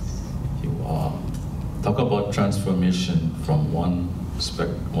 He talk about transformation from one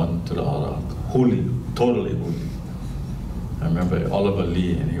to the other. Huli, totally huli. I remember Oliver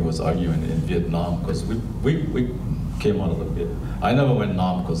Lee, and he was arguing in Vietnam because we came out of the Viet. I never went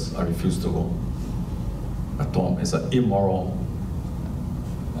Nam because I refused to go. I told him it's an immoral,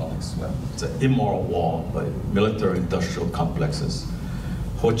 it's an immoral war by military-industrial complexes.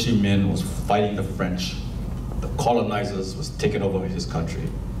 Ho Chi Minh was fighting the French. The colonizers was taking over his country,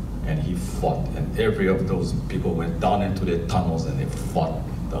 and he fought. And every of those people went down into their tunnels and they fought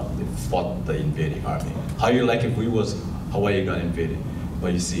the invading army. How you like if we was Hawaii got invaded?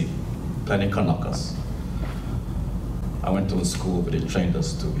 But you see, plenty Kanakas. I went to a school where they trained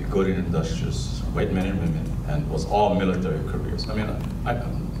us to be good industrious, white men and women, and it was all military careers. I mean,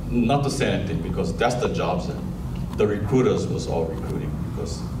 not to say anything because that's the jobs. The recruiters was all recruiting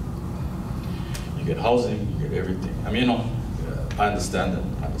because you get housing, you get everything. I mean, I understand that.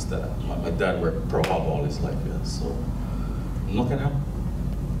 I understand that. My dad worked pro hub all his life, yeah. So I'm not gonna happen.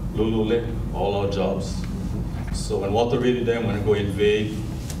 Lulule, all our jobs. So when Walter Reed them when I go invade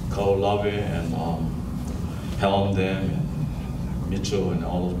Kaolave and Helm them and Mitchell and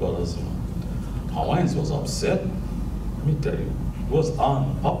all those brothers, you know, Hawaiians was upset. Let me tell you, it was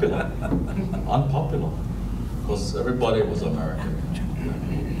unpopular, unpopular, because everybody was American.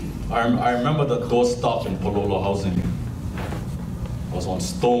 I remember the doorstop in Palolo housing. It was on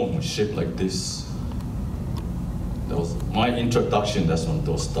stone, shaped like this. That was my introduction. That's when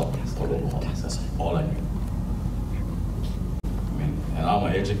doorstop in Palolo housing. That's all I knew. I mean, and I'm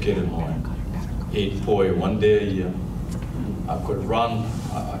an educated Hawaiian. 8 poi, 1 day a year. I could run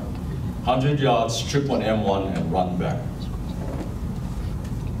 100 yards, strip on M1, and run back.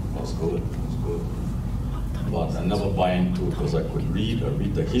 It was good. It was good. But I never buy into it because I could read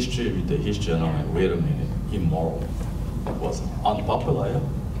the history, and I'm like, wait a minute, immoral. It was unpopular, yeah?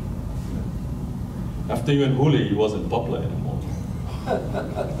 After you and Huli, he wasn't popular anymore.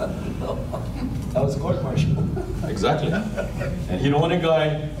 That was court-martial. Exactly. And he the only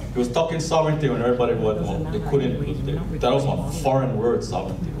guy, he was talking sovereignty when everybody was, they couldn't, that was one foreign word,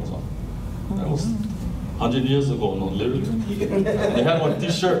 sovereignty was on. That was 100 years ago, no, literally. And they had one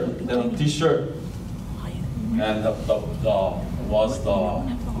t-shirt, and was the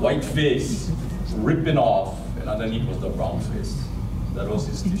white face ripping off, and underneath was the brown face. That was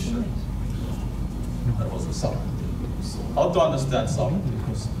his t-shirt. That was the sovereignty. So how to understand sovereignty?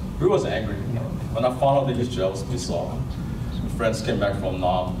 Because we was angry. When I found out the history, I was pissed off. My friends came back from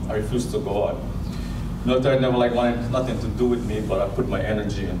Nam. I refused to go. Military never like wanted nothing to do with me, but I put my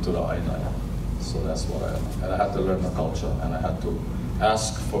energy into the anae. So that's what and I had to learn the culture, and I had to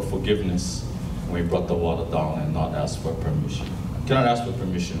ask for forgiveness when we brought the water down and not ask for permission. You cannot ask for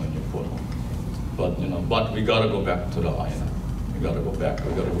permission when you put on. But but we gotta go back to the anae. We gotta go back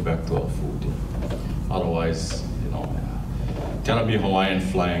to our food. Otherwise, cannot be Hawaiian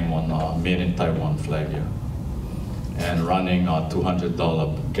flying on made in Taiwan flag here and running a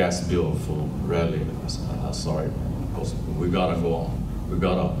 $200 gas bill for rally. Sorry, because we gotta go on.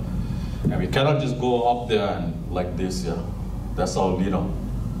 And we cannot just go up there and like this, yeah. That's our leader,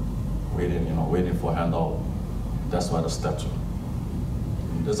 waiting for a handout. That's why the statue.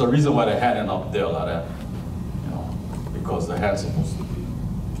 There's a reason why they're handing up there like that, because the hand's supposed to be.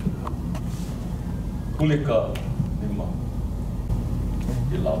 Kulika lima,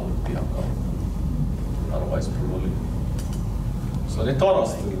 ilawu piaka, otherwise puruli. So they taught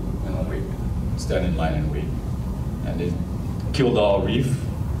us to, wait, stand in line and wait. And they killed our reef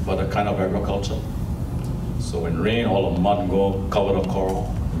for the kind of agriculture. So when rain, all the mud go cover the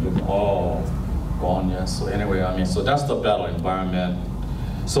coral, all gone, yeah. So anyway, so that's the battle: environment,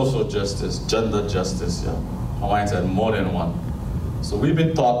 social justice, gender justice, yeah. Hawaiians had more than one. So we've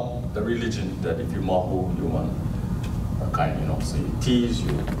been taught the religion that if you mahu, you want a kind, so you tease,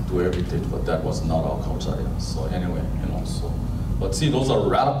 you do everything, but that was not our culture, yeah. So anyway, but see, those are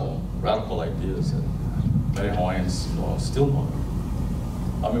radical ideas, and many Hawaiians, still not.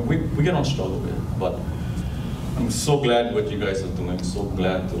 We get on struggle with it, but I'm so glad what you guys are doing. So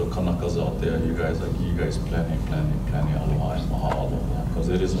glad to the Kanakas out there. You guys planning aloha and mahalo, because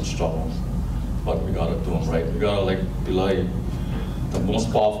it is a struggle. But we gotta do them right. We gotta be like, the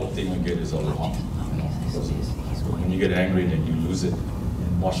most powerful thing we get is aloha. Because when you get angry, then you lose it.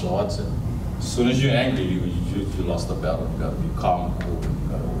 In martial arts, as soon as you're angry, you lost the battle. You gotta be calm, cool. You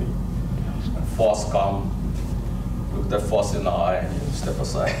gotta wait. And force calm. Look that force in the eye and you step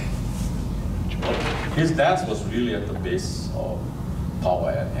aside. His dance was really at the base of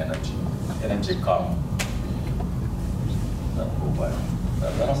power and energy. Energy come. Let him go by.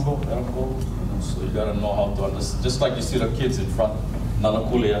 Let him go. So you gotta know how to understand. Just like you see the kids in front,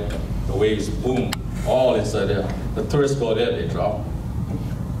 Nānākuli, the waves boom, all inside there. The tourists go there, they drown.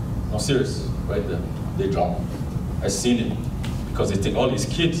 No, serious, right there, they drown. I've seen it. Because they think all these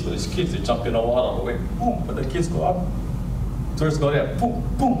kids, they jump in the water, the way, boom, but the kids go up. Tourists go there, boom,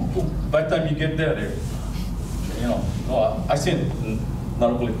 boom, boom. By the time you get there, I seen it in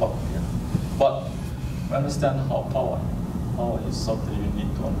Nānākuli Park. Yeah. But I understand how power is something you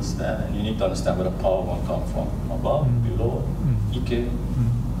need to understand, and you need to understand where the power will come from. Above, below, ike.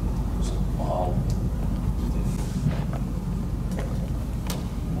 So, wow.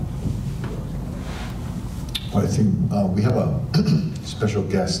 Well, I think we have a special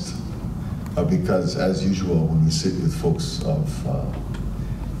guest because, as usual, when we sit with folks of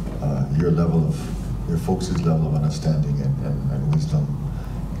your folks' level of understanding and wisdom,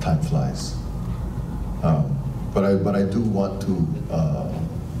 time flies. But I do want to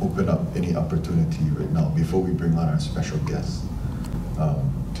open up any opportunity right now before we bring on our special guest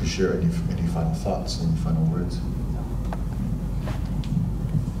to share any final thoughts, any final words.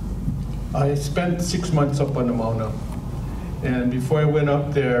 I spent 6 months up on the Mauna, and before I went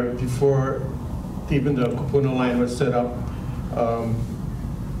up there, before even the kupuna line was set up,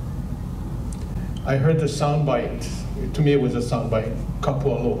 I heard the sound bite. To me, it was a sound bite, kapu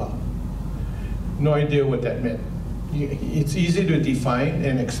aloha. No idea what that meant. It's easy to define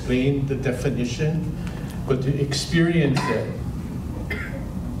and explain the definition, but to experience it.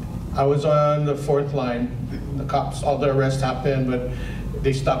 I was on the 4th line. The cops, all the arrests happened, but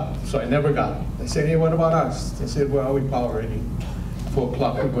they stopped, so I never got it. They said, hey, what about us? They said, well, we power already. 4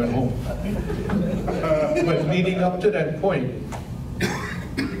 o'clock, we're going home. But leading up to that point,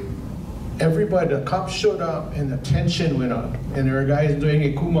 everybody, the cops showed up and the tension went up. And there were guys doing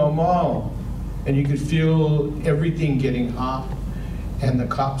a kumamau. And you could feel everything getting hot. And the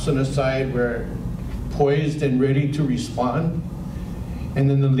cops on the side were poised and ready to respond. And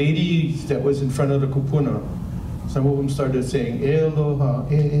then the ladies that was in front of the kupuna, some of them started saying, e aloha,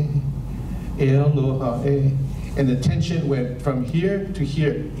 e aloha, e. And the tension went from here to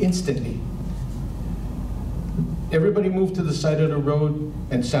here instantly. Everybody moved to the side of the road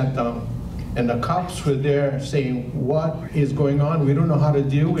and sat down. And the cops were there saying, what is going on? We don't know how to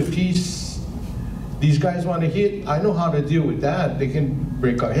deal with peace. These guys want to hit. I know how to deal with that. They can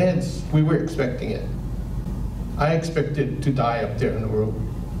break our heads. We were expecting it. I expected to die up there on the road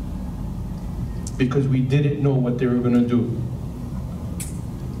because we didn't know what they were going to do.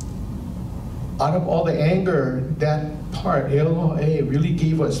 Out of all the anger, that part, Ea Malo really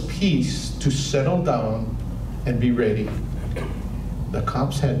gave us peace to settle down and be ready. The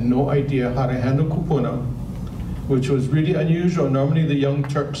cops had no idea how to handle kupuna, which was really unusual. Normally the young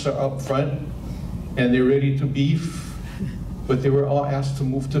Turks are up front and they're ready to beef, but they were all asked to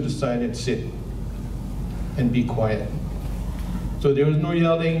move to the side and sit and be quiet. So there was no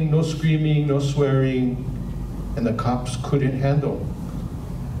yelling, no screaming, no swearing, and the cops couldn't handle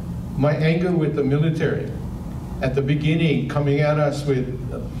my anger with the military. At the beginning, coming at us with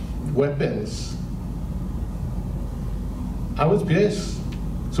weapons, I was pissed.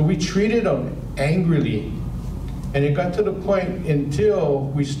 So we treated them angrily. And it got to the point until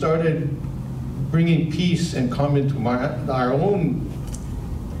we started bringing peace and calm into our own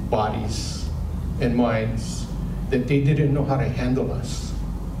bodies and minds, that they didn't know how to handle us.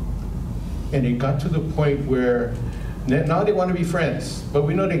 And it got to the point where now they want to be friends, but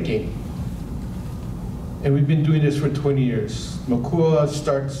we know the game. And we've been doing this for 20 years. Makua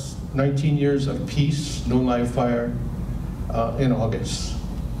starts 19 years of peace, no live fire, in August.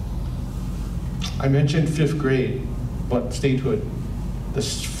 I mentioned 5th grade, but statehood. The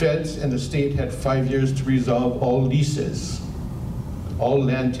feds and the state had 5 years to resolve all leases, all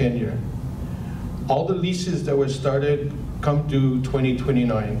land tenure. All the leases that were started come due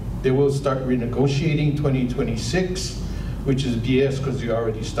 2029. They will start renegotiating 2026, which is BS because you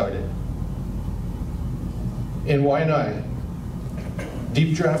already started. In Waihona,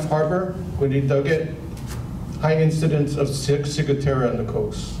 Deep Draft Harbor, when they dug it, high incidence of ciguatera on the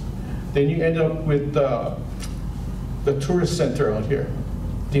coast. Then you end up with the tourist center out here,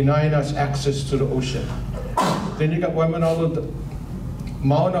 denying us access to the ocean. Then you got Mauna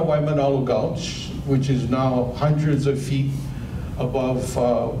Waimanalo Gulch, which is now hundreds of feet above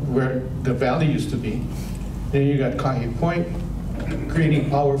where the valley used to be. Then you got Kahi Point, creating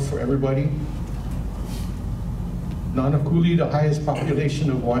power for everybody. Nānākuli, the highest population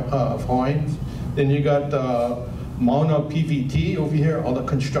of Hawaiians. Then you got Mauna PVT over here, all the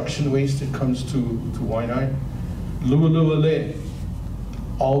construction waste that comes to Waianae. Lualuale,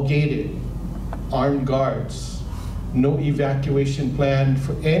 all gated, armed guards, no evacuation plan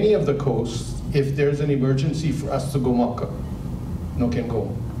for any of the coasts if there's an emergency for us to go maka. No can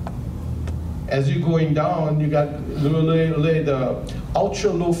go. As you're going down, you got Lualuale, the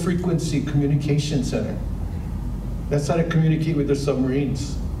ultra low frequency communication center. That's how to communicate with the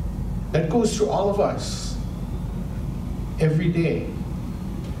submarines. That goes through all of us every day.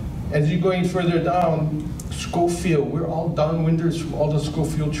 As you're going further down, Schofield, we're all downwinders from all the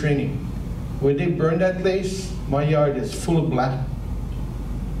Schofield training. When they burn that place, my yard is full of black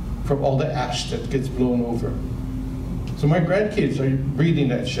from all the ash that gets blown over. So my grandkids are breathing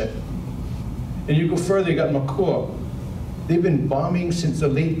that shit. And you go further, you got Makua. They've been bombing since the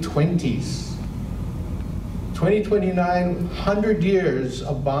late 20s. 2029, 100 years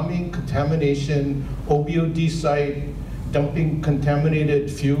of bombing, contamination, OBOD site, dumping contaminated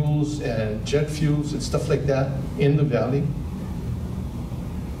fuels and jet fuels and stuff like that in the valley.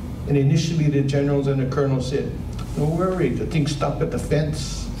 And initially the generals and the colonel said, don't worry, the thing stopped at the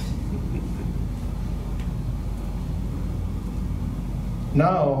fence.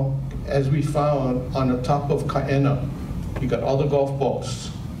 Now, as we found on the top of Kaena, you got all the golf balls.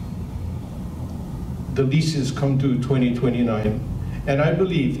 The leases come due 2029. And I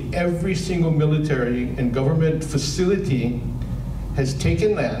believe every single military and government facility has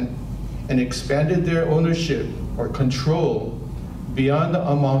taken land and expanded their ownership or control beyond the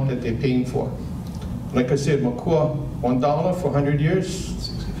amount that they're paying for. Like I said, Makua, $1 for 100 years.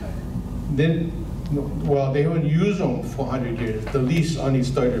 65. Then, well, they don't use them for 100 years. The lease only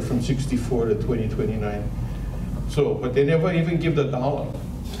started from 64 to 2029. So, but they never even give the dollar.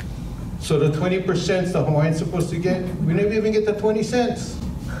 So the 20% the Hawaiians supposed to get, we never even get the 20 cents.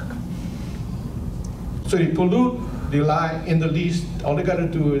 So they pollute, they lie in the lease. All they gotta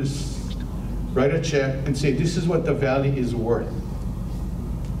do is write a check and say, this is what the valley is worth,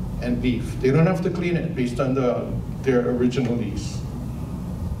 and leave. They don't have to clean it based on their original lease.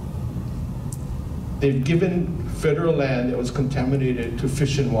 They've given federal land that was contaminated to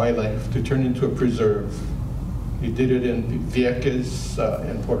fish and wildlife to turn into a preserve. They did it in Vieques,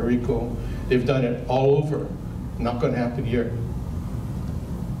 in Puerto Rico. They've done it all over. Not gonna happen here.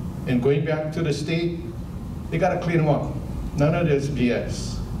 And going back to the state, they gotta clean them up. None of this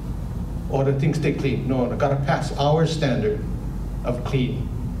BS. Or the things they clean. No, they gotta pass our standard of clean.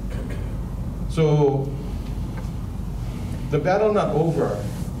 So the battle not over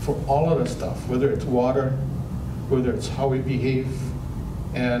for all of the stuff, whether it's water, whether it's how we behave.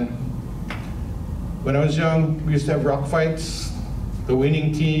 And when I was young, we used to have rock fights. The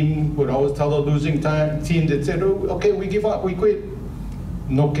winning team would always tell the losing team that said, oh, okay, we give up, we quit.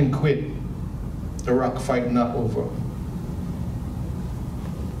 No can quit. The rock fight not over.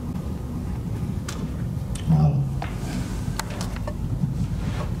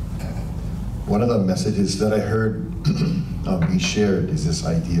 One of the messages that I heard be shared is this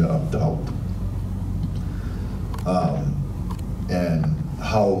idea of doubt, and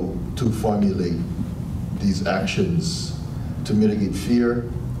how to formulate these actions to mitigate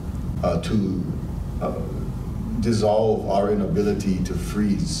fear, to dissolve our inability to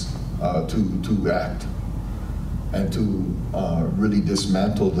freeze, to act, and to really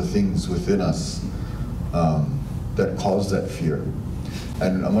dismantle the things within us that cause that fear.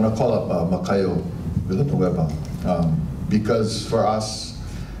 And I'm going to call up Makaio, Villanueva, because for us,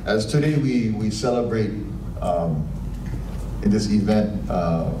 as today we celebrate in this event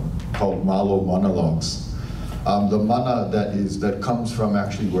called Malo Manalogues, the mana that comes from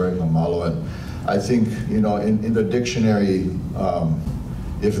actually wearing a malo. And I think, in the dictionary,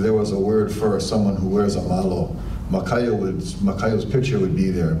 if there was a word for someone who wears a malo, Makaio's picture would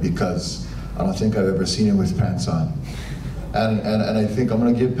be there, because I don't think I've ever seen him with pants on. And I think I'm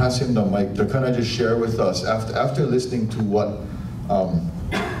going to pass him the mic to kind of just share with us, after listening to what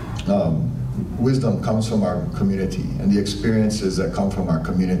wisdom comes from our community and the experiences that come from our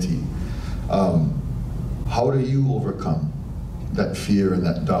community. How do you overcome that fear and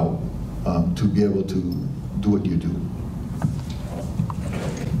that doubt to be able to do what you do?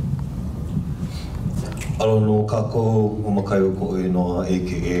 Alo no kako o Makaio ko e noa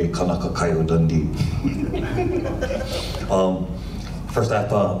AKA Kanaka Kaio Dundee. First I have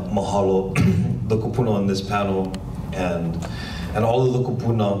to mahalo the kupuna on this panel and all of the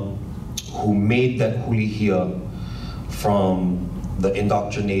kupuna who made that hulihia from the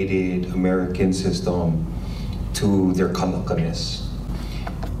indoctrinated American system to their Kanaka-ness.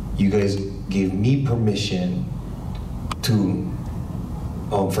 You guys gave me permission to,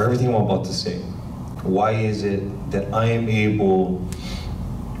 for everything I'm about to say. Why is it that I am able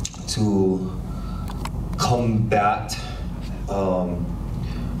to combat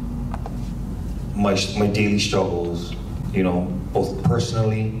my daily struggles, both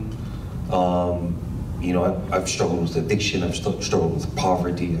personally, I've struggled with addiction, I've struggled with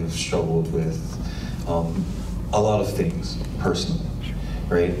poverty, I've struggled with a lot of things personally,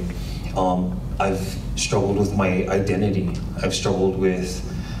 right? I've struggled with my identity. I've struggled with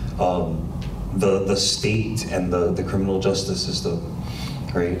the state and the criminal justice system,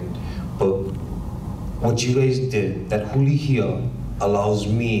 right? But what you guys did, that hulihia allows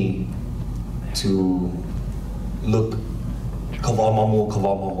me to look,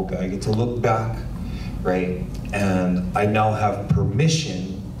 I get to look back, right? And I now have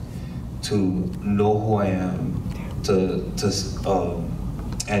permission to know who I am,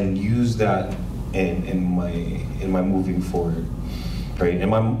 and use that in my moving forward, right?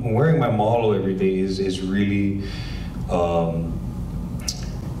 And wearing my malo every day is really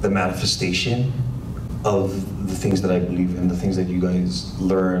the manifestation of the things that I believe in, the things that you guys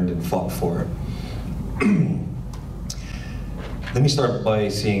learned and fought for. Let me start by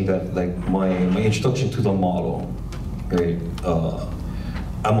saying that, like, my introduction to the malo, right?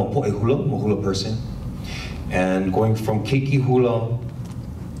 I'm a hula person, and going from keiki hula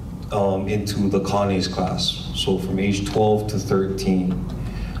into the kane's class. So from age 12 to 13,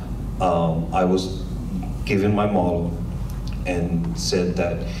 I was given my malo and said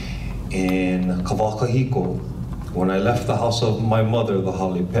that in Kawakahiko, when I left the house of my mother, the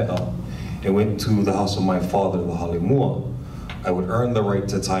halepea, and went to the house of my father, the halemua, I would earn the right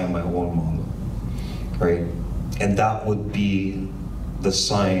to tie my own malo, right? And that would be the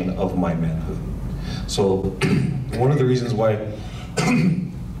sign of my manhood. So one of the reasons why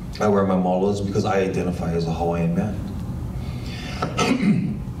I wear my malo is because I identify as a Hawaiian man.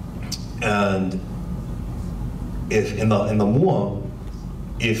 And if in the mua,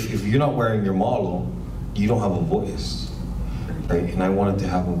 if you're not wearing your malo, you don't have a voice, right? And I wanted to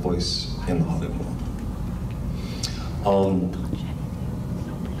have a voice in the halemua.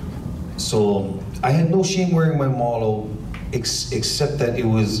 So I had no shame wearing my malo, except that it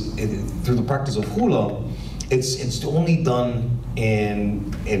was through the practice of hula. It's only done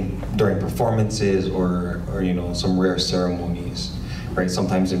during performances or some rare ceremonies, right?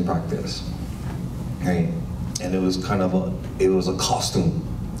 Sometimes in practice, right? And it was kind of a costume,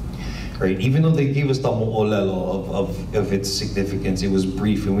 right? Even though they gave us the mo'olelo of its significance, it was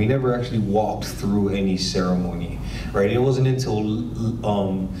brief, and we never actually walked through any ceremony, right? It wasn't until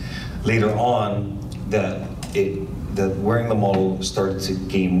later on that wearing the malo started to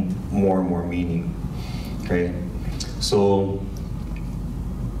gain more and more meaning, right? So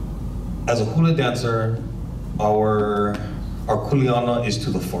as a hula dancer, our kuleana is to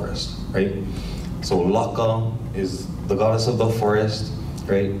the forest, right? So Laka is the goddess of the forest,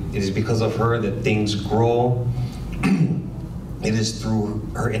 right? It is because of her that things grow. It is through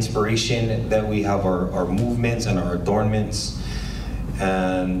her inspiration that we have our movements and our adornments.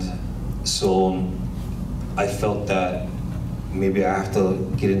 And so I felt that maybe I have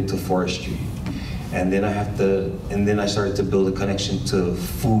to get into forestry. And then I started to build a connection to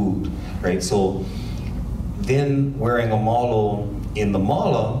food, right? So then wearing a malo in the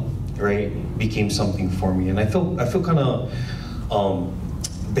mala, right, became something for me. And I feel kind of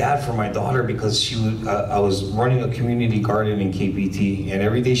bad for my daughter because I was running a community garden in KPT, and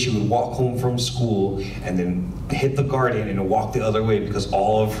every day she would walk home from school and then hit the garden and walk the other way because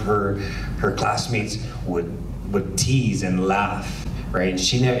all of her classmates would tease and laugh, right? And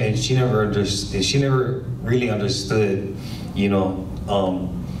she never really understood, you know.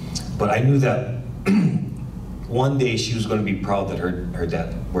 But I knew that one day she was going to be proud that her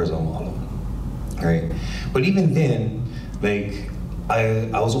dad wears a malo, right? But even then, like,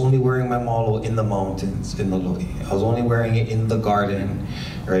 I was only wearing my malo in the mountains, in the loi. I was only wearing it in the garden,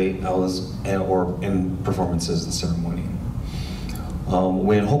 right? Or in performances and ceremony.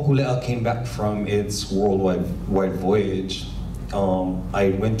 When Hokulea came back from its worldwide voyage,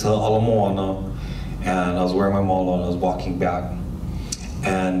 I went to Ala Moana, and I was wearing my malo and I was walking back.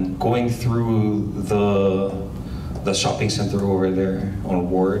 And going through the shopping center over there on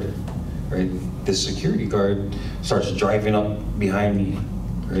Ward, right? This security guard starts driving up behind me,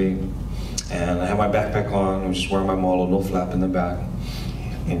 right? And I have my backpack on, I'm just wearing my malo, no flap in the back.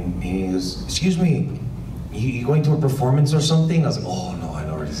 And he goes, "Excuse me, you going to a performance or something?" I was like, "Oh no, I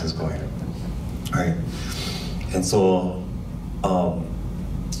know where this is going." All right. And so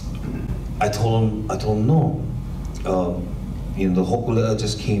I told him no. You know, the Hokulea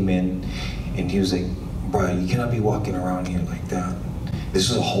just came in, and he was like, "Brian, you cannot be walking around here like that. This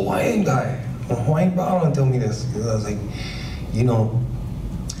is a Hawaiian guy. A Hawaiian brown tell me this." And I was like, you know,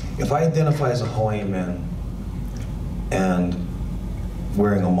 if I identify as a Hawaiian man and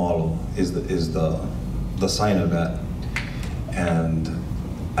wearing a malo is the sign of that, and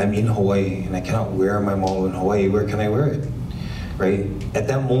I'm in Hawaii and I cannot wear my malo in Hawaii, where can I wear it, right? At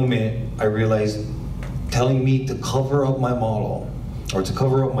that moment, I realized telling me to cover up my malo or to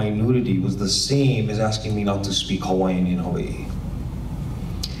cover up my nudity was the same as asking me not to speak Hawaiian in Hawaii.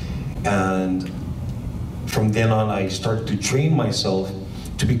 And from then on, I started to train myself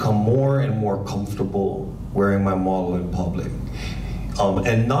to become more and more comfortable wearing my malo in public.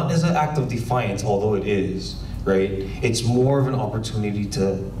 And not as an act of defiance, although it is, right? It's more of an opportunity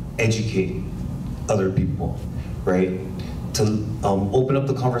to educate other people, right? To open up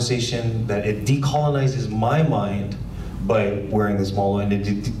the conversation that it decolonizes my mind by wearing this malo, and it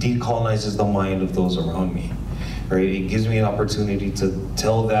decolonizes the mind of those around me, right? It gives me an opportunity to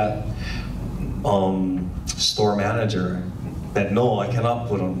tell that store manager that no, I cannot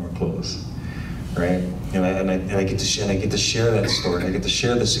put on more clothes, right? And I get to share that story. I get to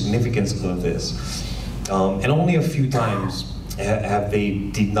share the significance of this. And only a few times have they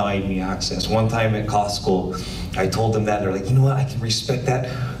denied me access. One time at Costco, I told them that. They're like, "You know what? I can respect that.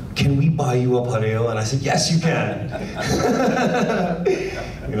 Can we buy you a pareo?" And I said, "Yes, you can."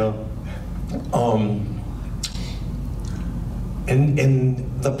 You know. And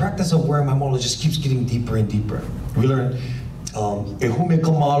the practice of wearing my malo just keeps getting deeper and deeper. We learn e hume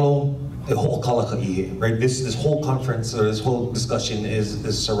ka malo e ho'okala ka ihe, right? This whole conference or this whole discussion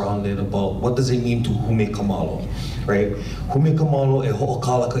is surrounded about what does it mean to hume ka malo, right? Hume ka malo e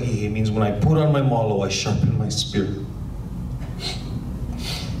ho'okala ka ihe means when I put on my malo, I sharpen my spirit.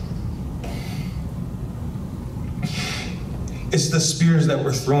 It's the spears that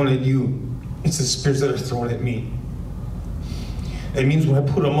were thrown at you. It's the spears that are thrown at me. It means when I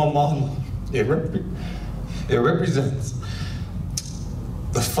put on my malo, it represents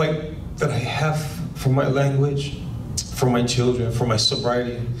the fight that I have for my language, for my children, for my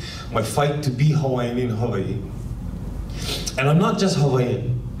sobriety, my fight to be Hawaiian in Hawaii. And I'm not just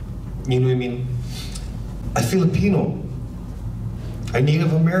Hawaiian, you know what I mean? I'm Filipino, I'm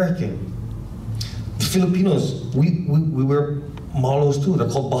Native American. The Filipinos, we wear malos too, they're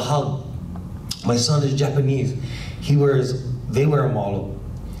called bahag. My son is Japanese, they wear a malo,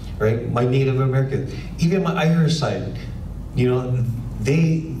 right? My Native American, even my Irish side, you know,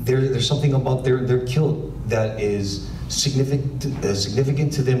 there's something about their kilt that is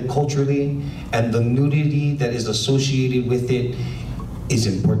significant to them culturally, and the nudity that is associated with it is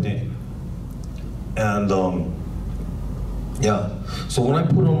important. And yeah, so when I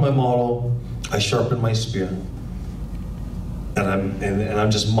put on my malo, I sharpen my spear, and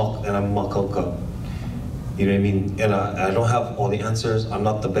I'm just makauka. You know what I mean? And I don't have all the answers. I'm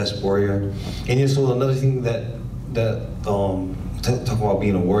not the best warrior. And so another thing that talking about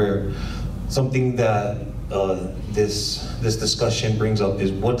being a warrior, something that this discussion brings up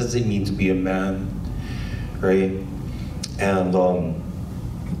is, what does it mean to be a man, right? And oh,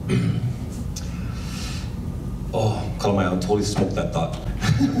 Kalehua, I totally smoked that thought.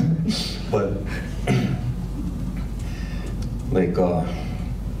 But like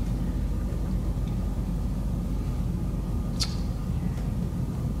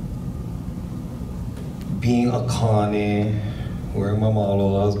being a kane, wearing my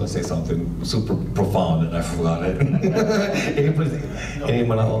malo. I was gonna say something super profound and I forgot it. But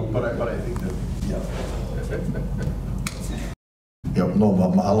I think that, yeah, no,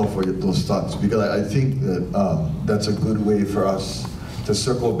 mahalo for those thoughts, because I think that that's a good way for us to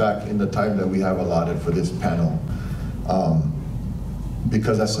circle back in the time that we have allotted for this panel,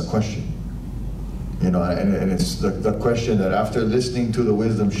 because that's a question. You know, and it's the question that after listening to the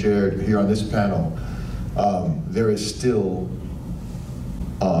wisdom shared here on this panel, there is still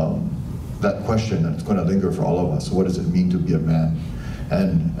that question that's going to linger for all of us. What does it mean to be a man?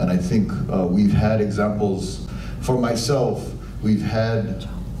 And I think we've had examples, for myself, we've had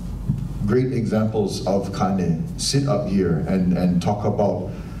great examples of kane sit up here and talk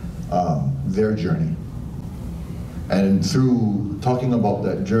about their journey. And through talking about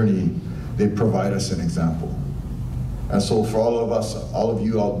that journey, they provide us an example. And so for all of us, all of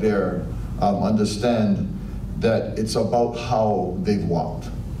you out there, understand that it's about how they've walked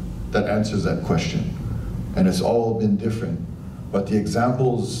that answers that question. And it's all been different. But the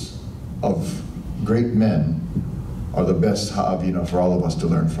examples of great men are the best ha'avina for all of us to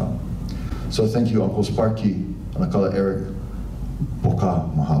learn from. So thank you, Uncle Sparky, Anakala Eric, Poka,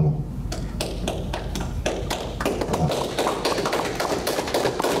 mahalo.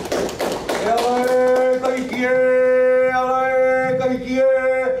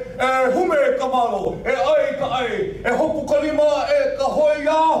 E hopu kalima e ka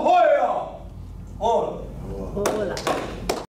hoia hoia. Hola.